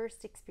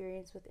first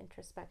experience with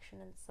introspection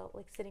and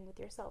like sitting with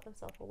yourself and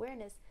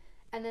self-awareness,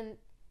 and then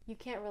you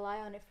can't rely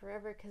on it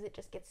forever because it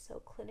just gets so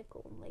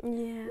clinical and like,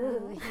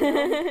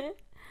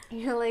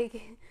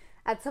 like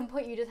at some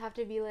point you just have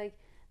to be like,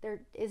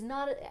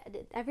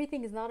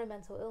 everything is not a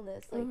mental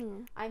illness. Like,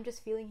 I'm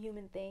just feeling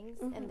human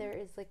things, and there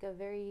is like a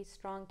very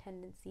strong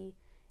tendency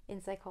in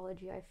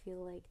psychology, I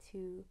feel like,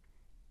 to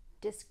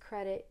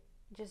discredit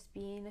just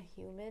being a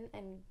human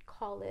and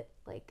call it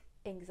like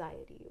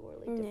anxiety or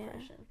like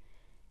depression.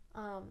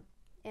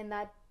 And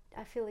that,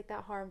 I feel like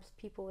that harms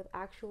people with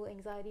actual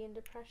anxiety and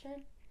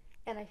depression.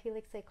 And I feel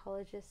like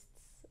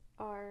psychologists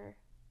are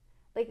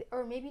like,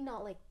 or maybe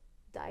not like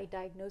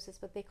diagnosis,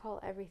 but they call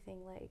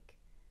everything like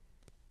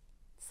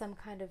some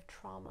kind of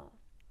trauma.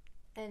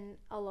 And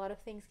a lot of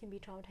things can be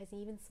traumatizing,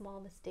 even small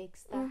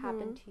mistakes that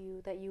happen to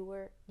you that you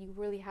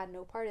really had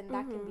no part in,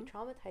 that can be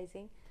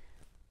traumatizing.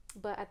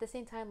 But at the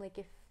same time, like,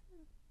 if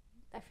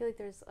I feel like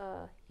there's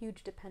a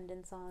huge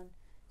dependence on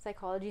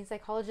psychology, and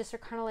psychologists are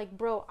kind of like,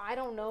 bro, I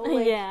don't know,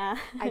 like,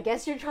 I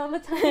guess you're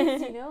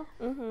traumatized,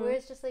 where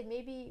it's just like,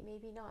 maybe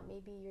not,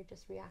 maybe you're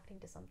just reacting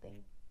to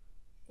something,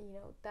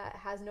 that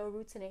has no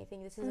roots in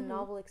anything. This is a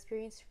novel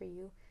experience for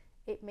you.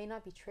 It may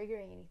not be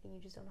triggering anything,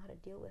 you just don't know how to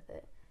deal with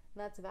it,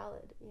 and that's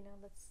valid.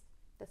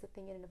 That's a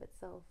thing in and of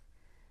itself.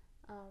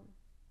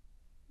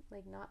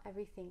 Like, not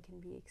everything can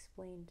be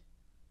explained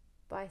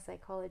by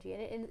psychology,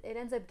 and it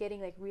ends up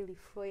getting like really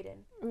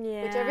Freudian,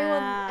 which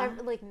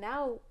everyone like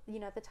now,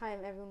 at the time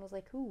everyone was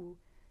like, ooh,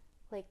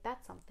 like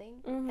that's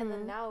something, and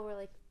then now we're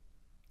like,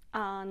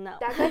 no,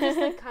 that guy just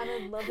like kind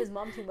of loved his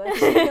mom too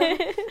much.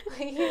 Like,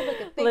 he had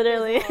like a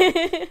Literally.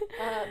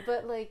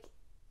 But like,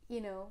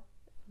 you know,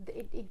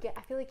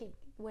 I feel like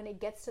when it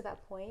gets to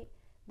that point,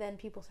 then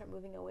people start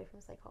moving away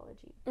from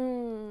psychology.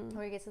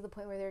 Or it gets to the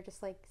point where they're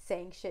just like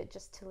saying shit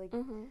just to like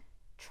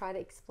try to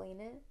explain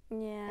it.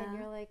 Yeah. And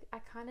you're like, I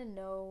kind of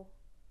know,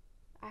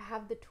 I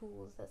have the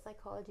tools that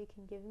psychology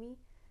can give me.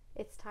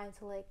 It's time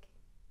to like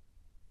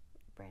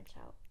branch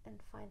out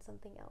and find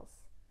something else.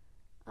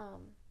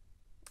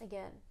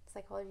 Again,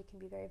 psychology can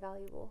be very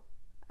valuable,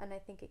 and I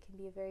think it can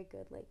be a very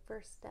good like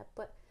first step,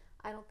 but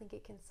I don't think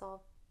it can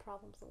solve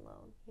problems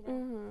alone, you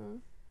know.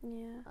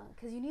 Yeah.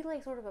 Because you need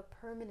like sort of a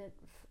permanent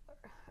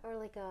or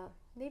like a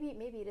maybe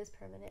it is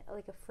permanent,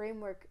 like a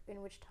framework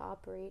in which to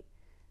operate,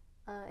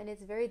 and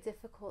it's very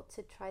difficult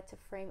to try to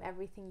frame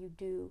everything you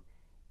do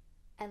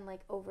and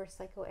like over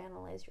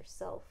psychoanalyze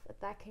yourself.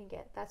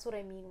 That's what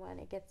I mean when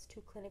it gets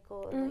too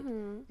clinical and like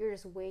you're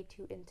just way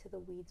too into the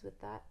weeds with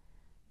that.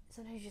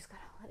 Sometimes you just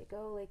gotta let it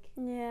go, like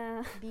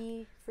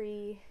be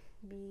free,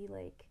 be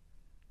like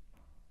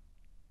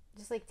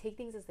just like take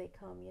things as they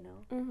come, you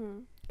know.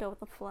 Go with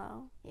the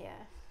flow.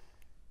 Yeah.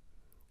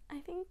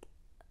 I think,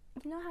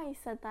 you know how you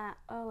said that,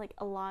 like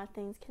a lot of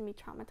things can be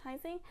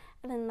traumatizing,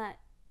 and then that,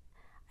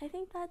 I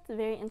think that's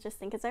very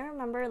interesting, because I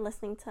remember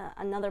listening to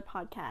another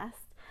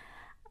podcast.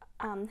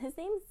 His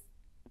name's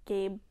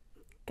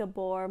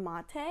Gabor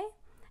Mate,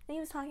 and he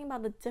was talking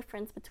about the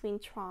difference between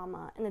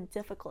trauma and a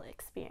difficult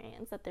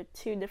experience, that they're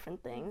two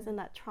different things, and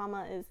that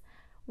trauma is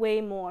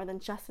way more than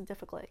just a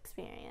difficult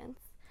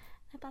experience.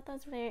 I thought that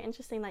was very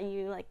interesting that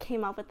you like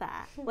came up with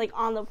that, like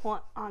on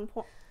point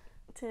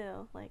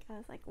too. Like I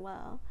was like,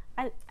 well,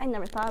 I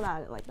never thought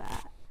about it like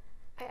that.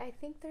 I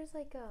think there's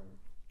like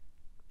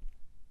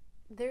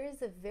there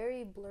is a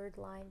very blurred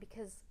line,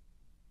 because,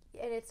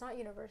 and it's not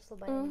universal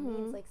by any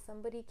means. Like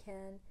somebody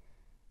can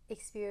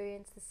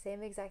experience the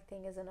same exact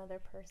thing as another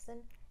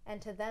person,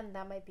 and to them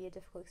that might be a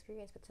difficult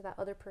experience, but to that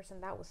other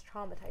person that was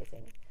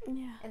traumatizing.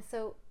 Yeah. And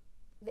so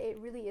it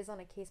really is on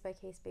a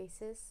case-by-case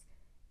basis,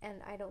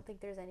 and I don't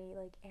think there's any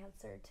like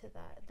answer to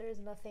that. There's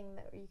nothing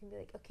that you can be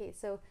like, okay,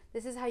 so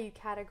this is how you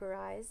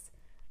categorize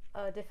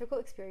a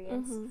difficult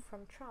experience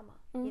from trauma,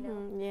 you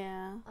know.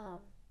 Yeah.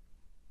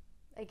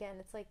 Again,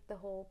 it's like the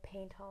whole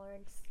pain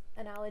tolerance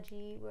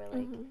analogy, where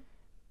like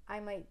I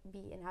might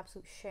be in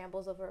absolute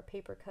shambles over a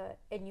paper cut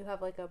and you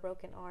have like a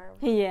broken arm,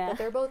 but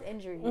they're both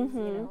injuries,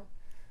 you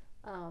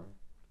know.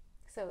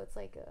 So it's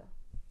like a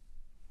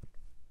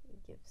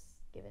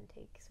give and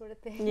take sort of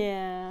thing.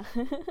 Yeah.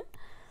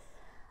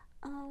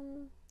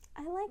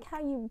 I like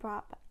how you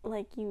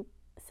you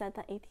said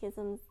that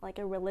atheism's like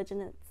a religion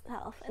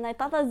itself, and I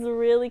thought that was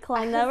really cool.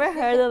 I never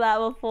heard of that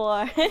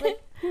before.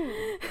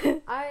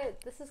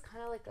 This is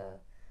kind of like a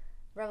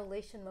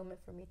revelation moment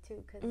for me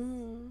too, because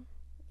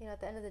you know, at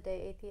the end of the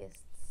day,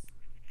 atheists,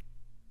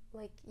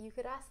 like, you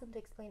could ask them to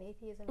explain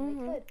atheism, and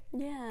they could.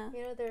 Yeah.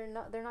 You know, they're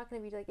not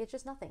going to be like, it's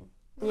just nothing.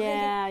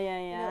 Yeah.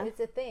 You know, it's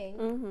a thing.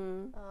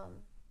 And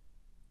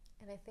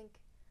I think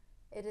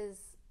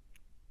it's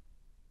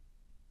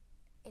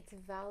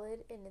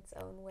valid in its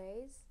own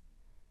ways.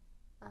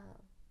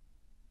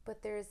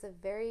 But there's a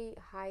very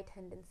high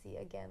tendency,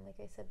 again, like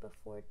I said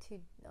before,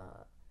 to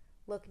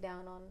look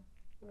down on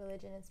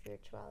religion and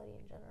spirituality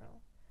in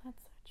general.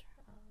 That's so true.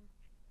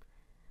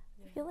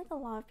 I feel like a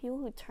lot of people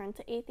who turn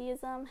to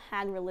atheism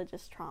had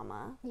religious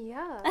trauma.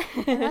 Yeah,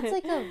 and that's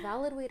like a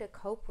valid way to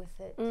cope with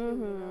it too.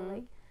 You know,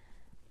 like,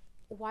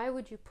 why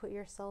would you put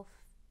yourself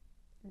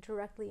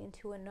directly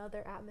into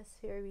another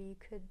atmosphere where you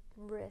could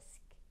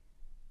risk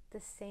the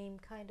same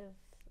kind of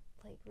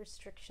like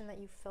restriction that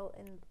you felt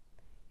in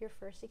your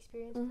first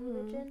experience with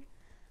religion?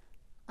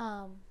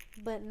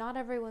 But not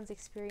everyone's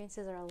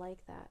experiences are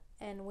like that,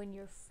 and when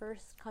you're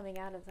first coming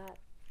out of that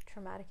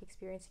traumatic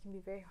experience, it can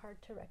be very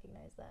hard to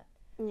recognize that.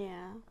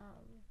 Yeah.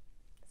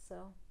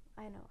 So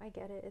I know, I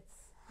get it.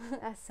 It's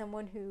as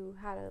someone who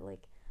had a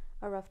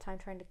rough time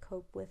trying to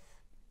cope with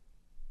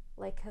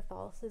like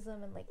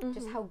Catholicism and like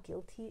just how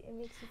guilty it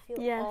makes you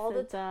feel all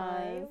the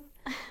time.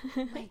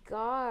 Oh my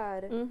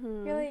God.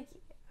 You're like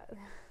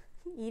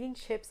eating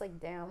chips, like,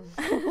 damn,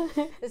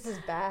 this is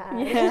bad.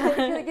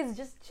 Like, it's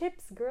just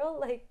chips, girl.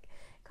 Like,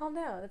 calm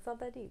down. It's not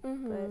that deep.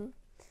 But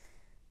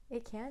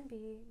it can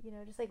be, you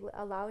know, just like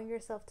allowing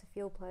yourself to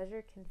feel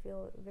pleasure can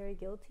feel very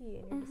guilty,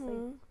 and you're just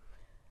like,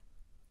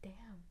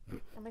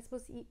 damn, am I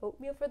supposed to eat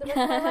oatmeal for the rest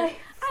of my life?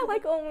 I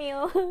like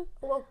oatmeal.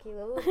 Well, okay,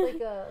 that was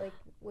like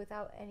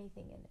without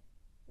anything in it.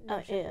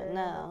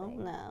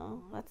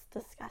 No, that's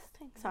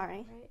disgusting.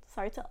 Sorry. Right?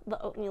 Sorry to the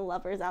oatmeal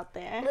lovers out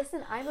there.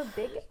 Listen, I'm a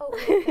big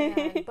oatmeal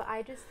fan, but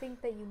I just think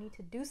that you need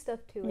to do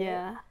stuff to it.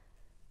 Yeah.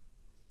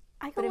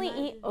 I can only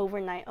eat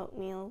overnight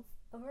oatmeal.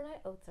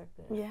 Overnight oats are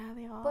good. Yeah,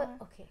 they are. But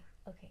okay.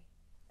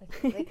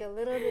 Like a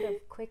little bit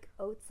of quick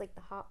oats, like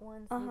the hot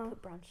ones. And you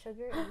put brown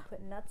sugar and you put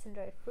nuts and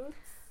dried fruits.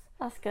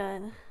 That's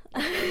good.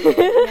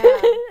 Yeah.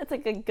 It's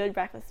like a good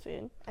breakfast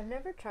food. I've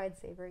never tried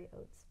savory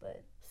oats,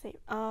 but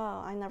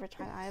I never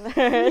tried either.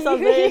 So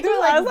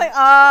I was like,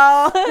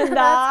 oh,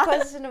 that's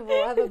questionable.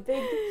 I have a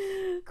big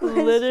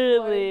question.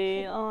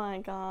 Literally. Oh my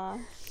gosh.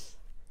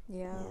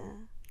 Yeah.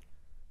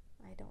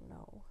 I don't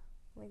know.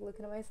 I'm like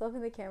looking at myself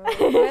in the camera. Like,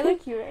 do I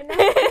look cute right now?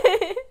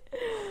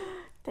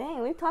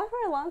 Dang, we've talked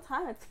for a long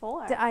time. It's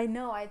 4. I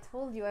know. I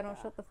told you I don't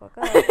shut the fuck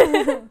up.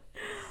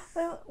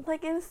 Well,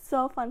 like, it was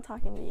so fun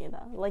talking to you,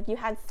 though. Like, you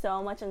had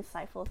so much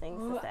insightful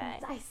things to say.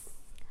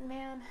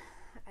 Man,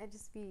 I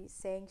just be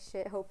saying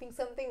shit, hoping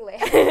something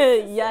lands.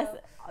 Yes,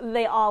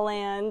 they all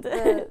land.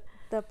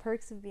 The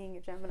perks of being a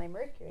Gemini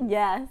Mercury.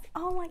 Yes.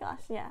 Oh my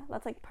gosh, yeah.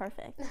 That's, like,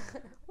 perfect.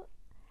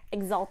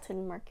 Exalted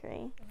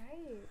Mercury.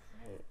 Right.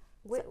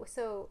 Wait,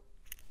 so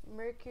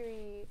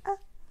Mercury...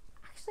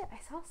 Actually, I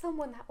saw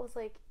someone that was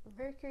like,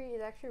 Mercury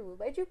is actually ruled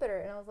by Jupiter.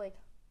 And I was like...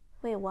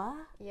 Wait,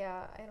 what?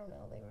 Yeah, I don't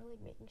know. They were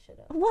like making shit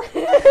up. What?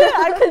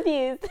 I'm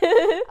confused.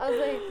 I was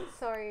like,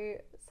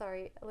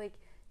 sorry. Like,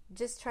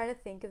 just trying to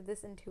think of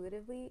this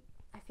intuitively.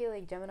 I feel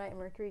like Gemini and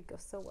Mercury go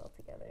so well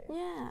together.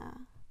 Yeah.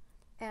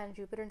 And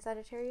Jupiter and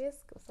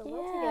Sagittarius go so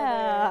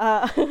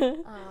well together.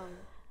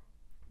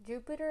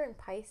 Jupiter and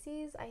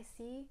Pisces, I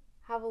see,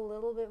 have a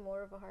little bit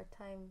more of a hard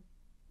time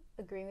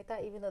agreeing with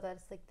that, even though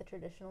that's like the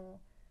traditional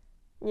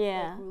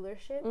like,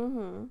 rulership.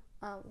 Mm-hmm.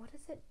 What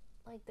is it?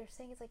 Like, they're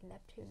saying it's like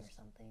Neptune or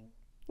something.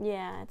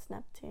 Yeah, it's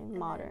Neptune. And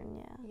modern,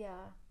 then,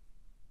 yeah.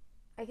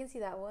 I can see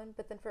that one,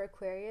 but then for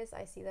Aquarius,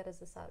 I see that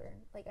as a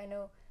Saturn. Like, I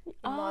know in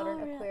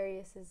modern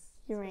Aquarius is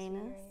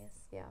Uranus.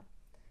 Yeah.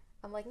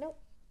 I'm like, nope.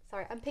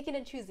 Sorry, I'm picking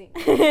and choosing.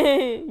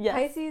 Yes.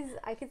 Pisces,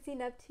 I can see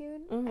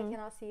Neptune. I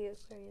cannot see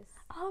Aquarius.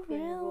 Oh,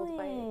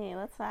 really?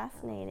 That's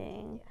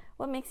fascinating. Yeah.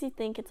 What makes you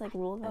think it's like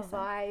ruled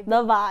by a vibe?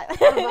 The vibe.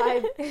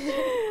 The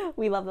vibe.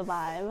 We love the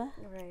vibe.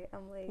 Right.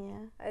 I'm like,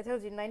 I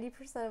told you,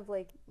 90% of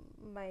like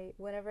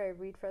whenever I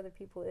read for other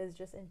people is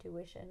just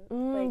intuition.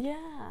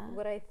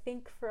 What I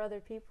think for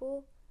other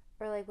people,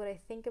 or like what I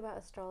think about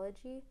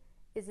astrology,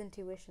 is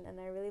intuition, and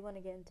I really want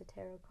to get into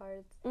tarot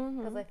cards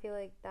because I feel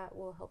like that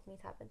will help me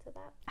tap into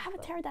that. I have a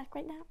tarot deck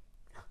right now.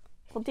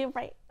 We'll do it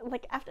right,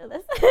 like, after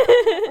this.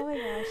 Oh my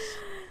gosh.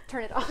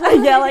 Turn it off.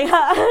 Yeah, like,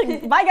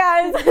 bye,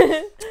 guys.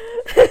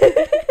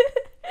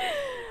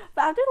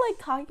 But after, like,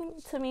 talking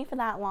to me for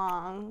that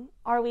long,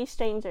 are we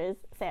strangers,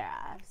 Sarah?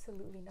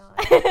 Absolutely not.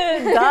 Duh.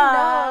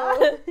 No.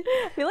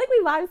 I feel like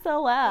we vibe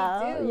so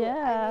well. We do.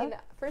 Yeah. I mean,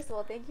 first of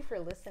all, thank you for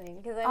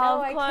listening, because I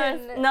know of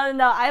course.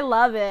 No, I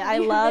love it. I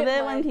love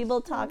it when people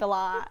talk a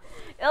lot.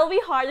 It'll be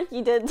hard if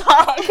you didn't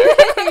talk.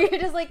 You're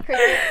just like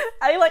cricket.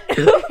 I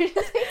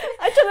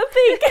trying to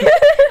think.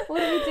 What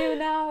do we do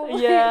now?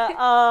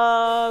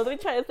 Yeah. Let me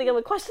try to think of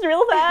a question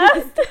real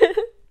fast.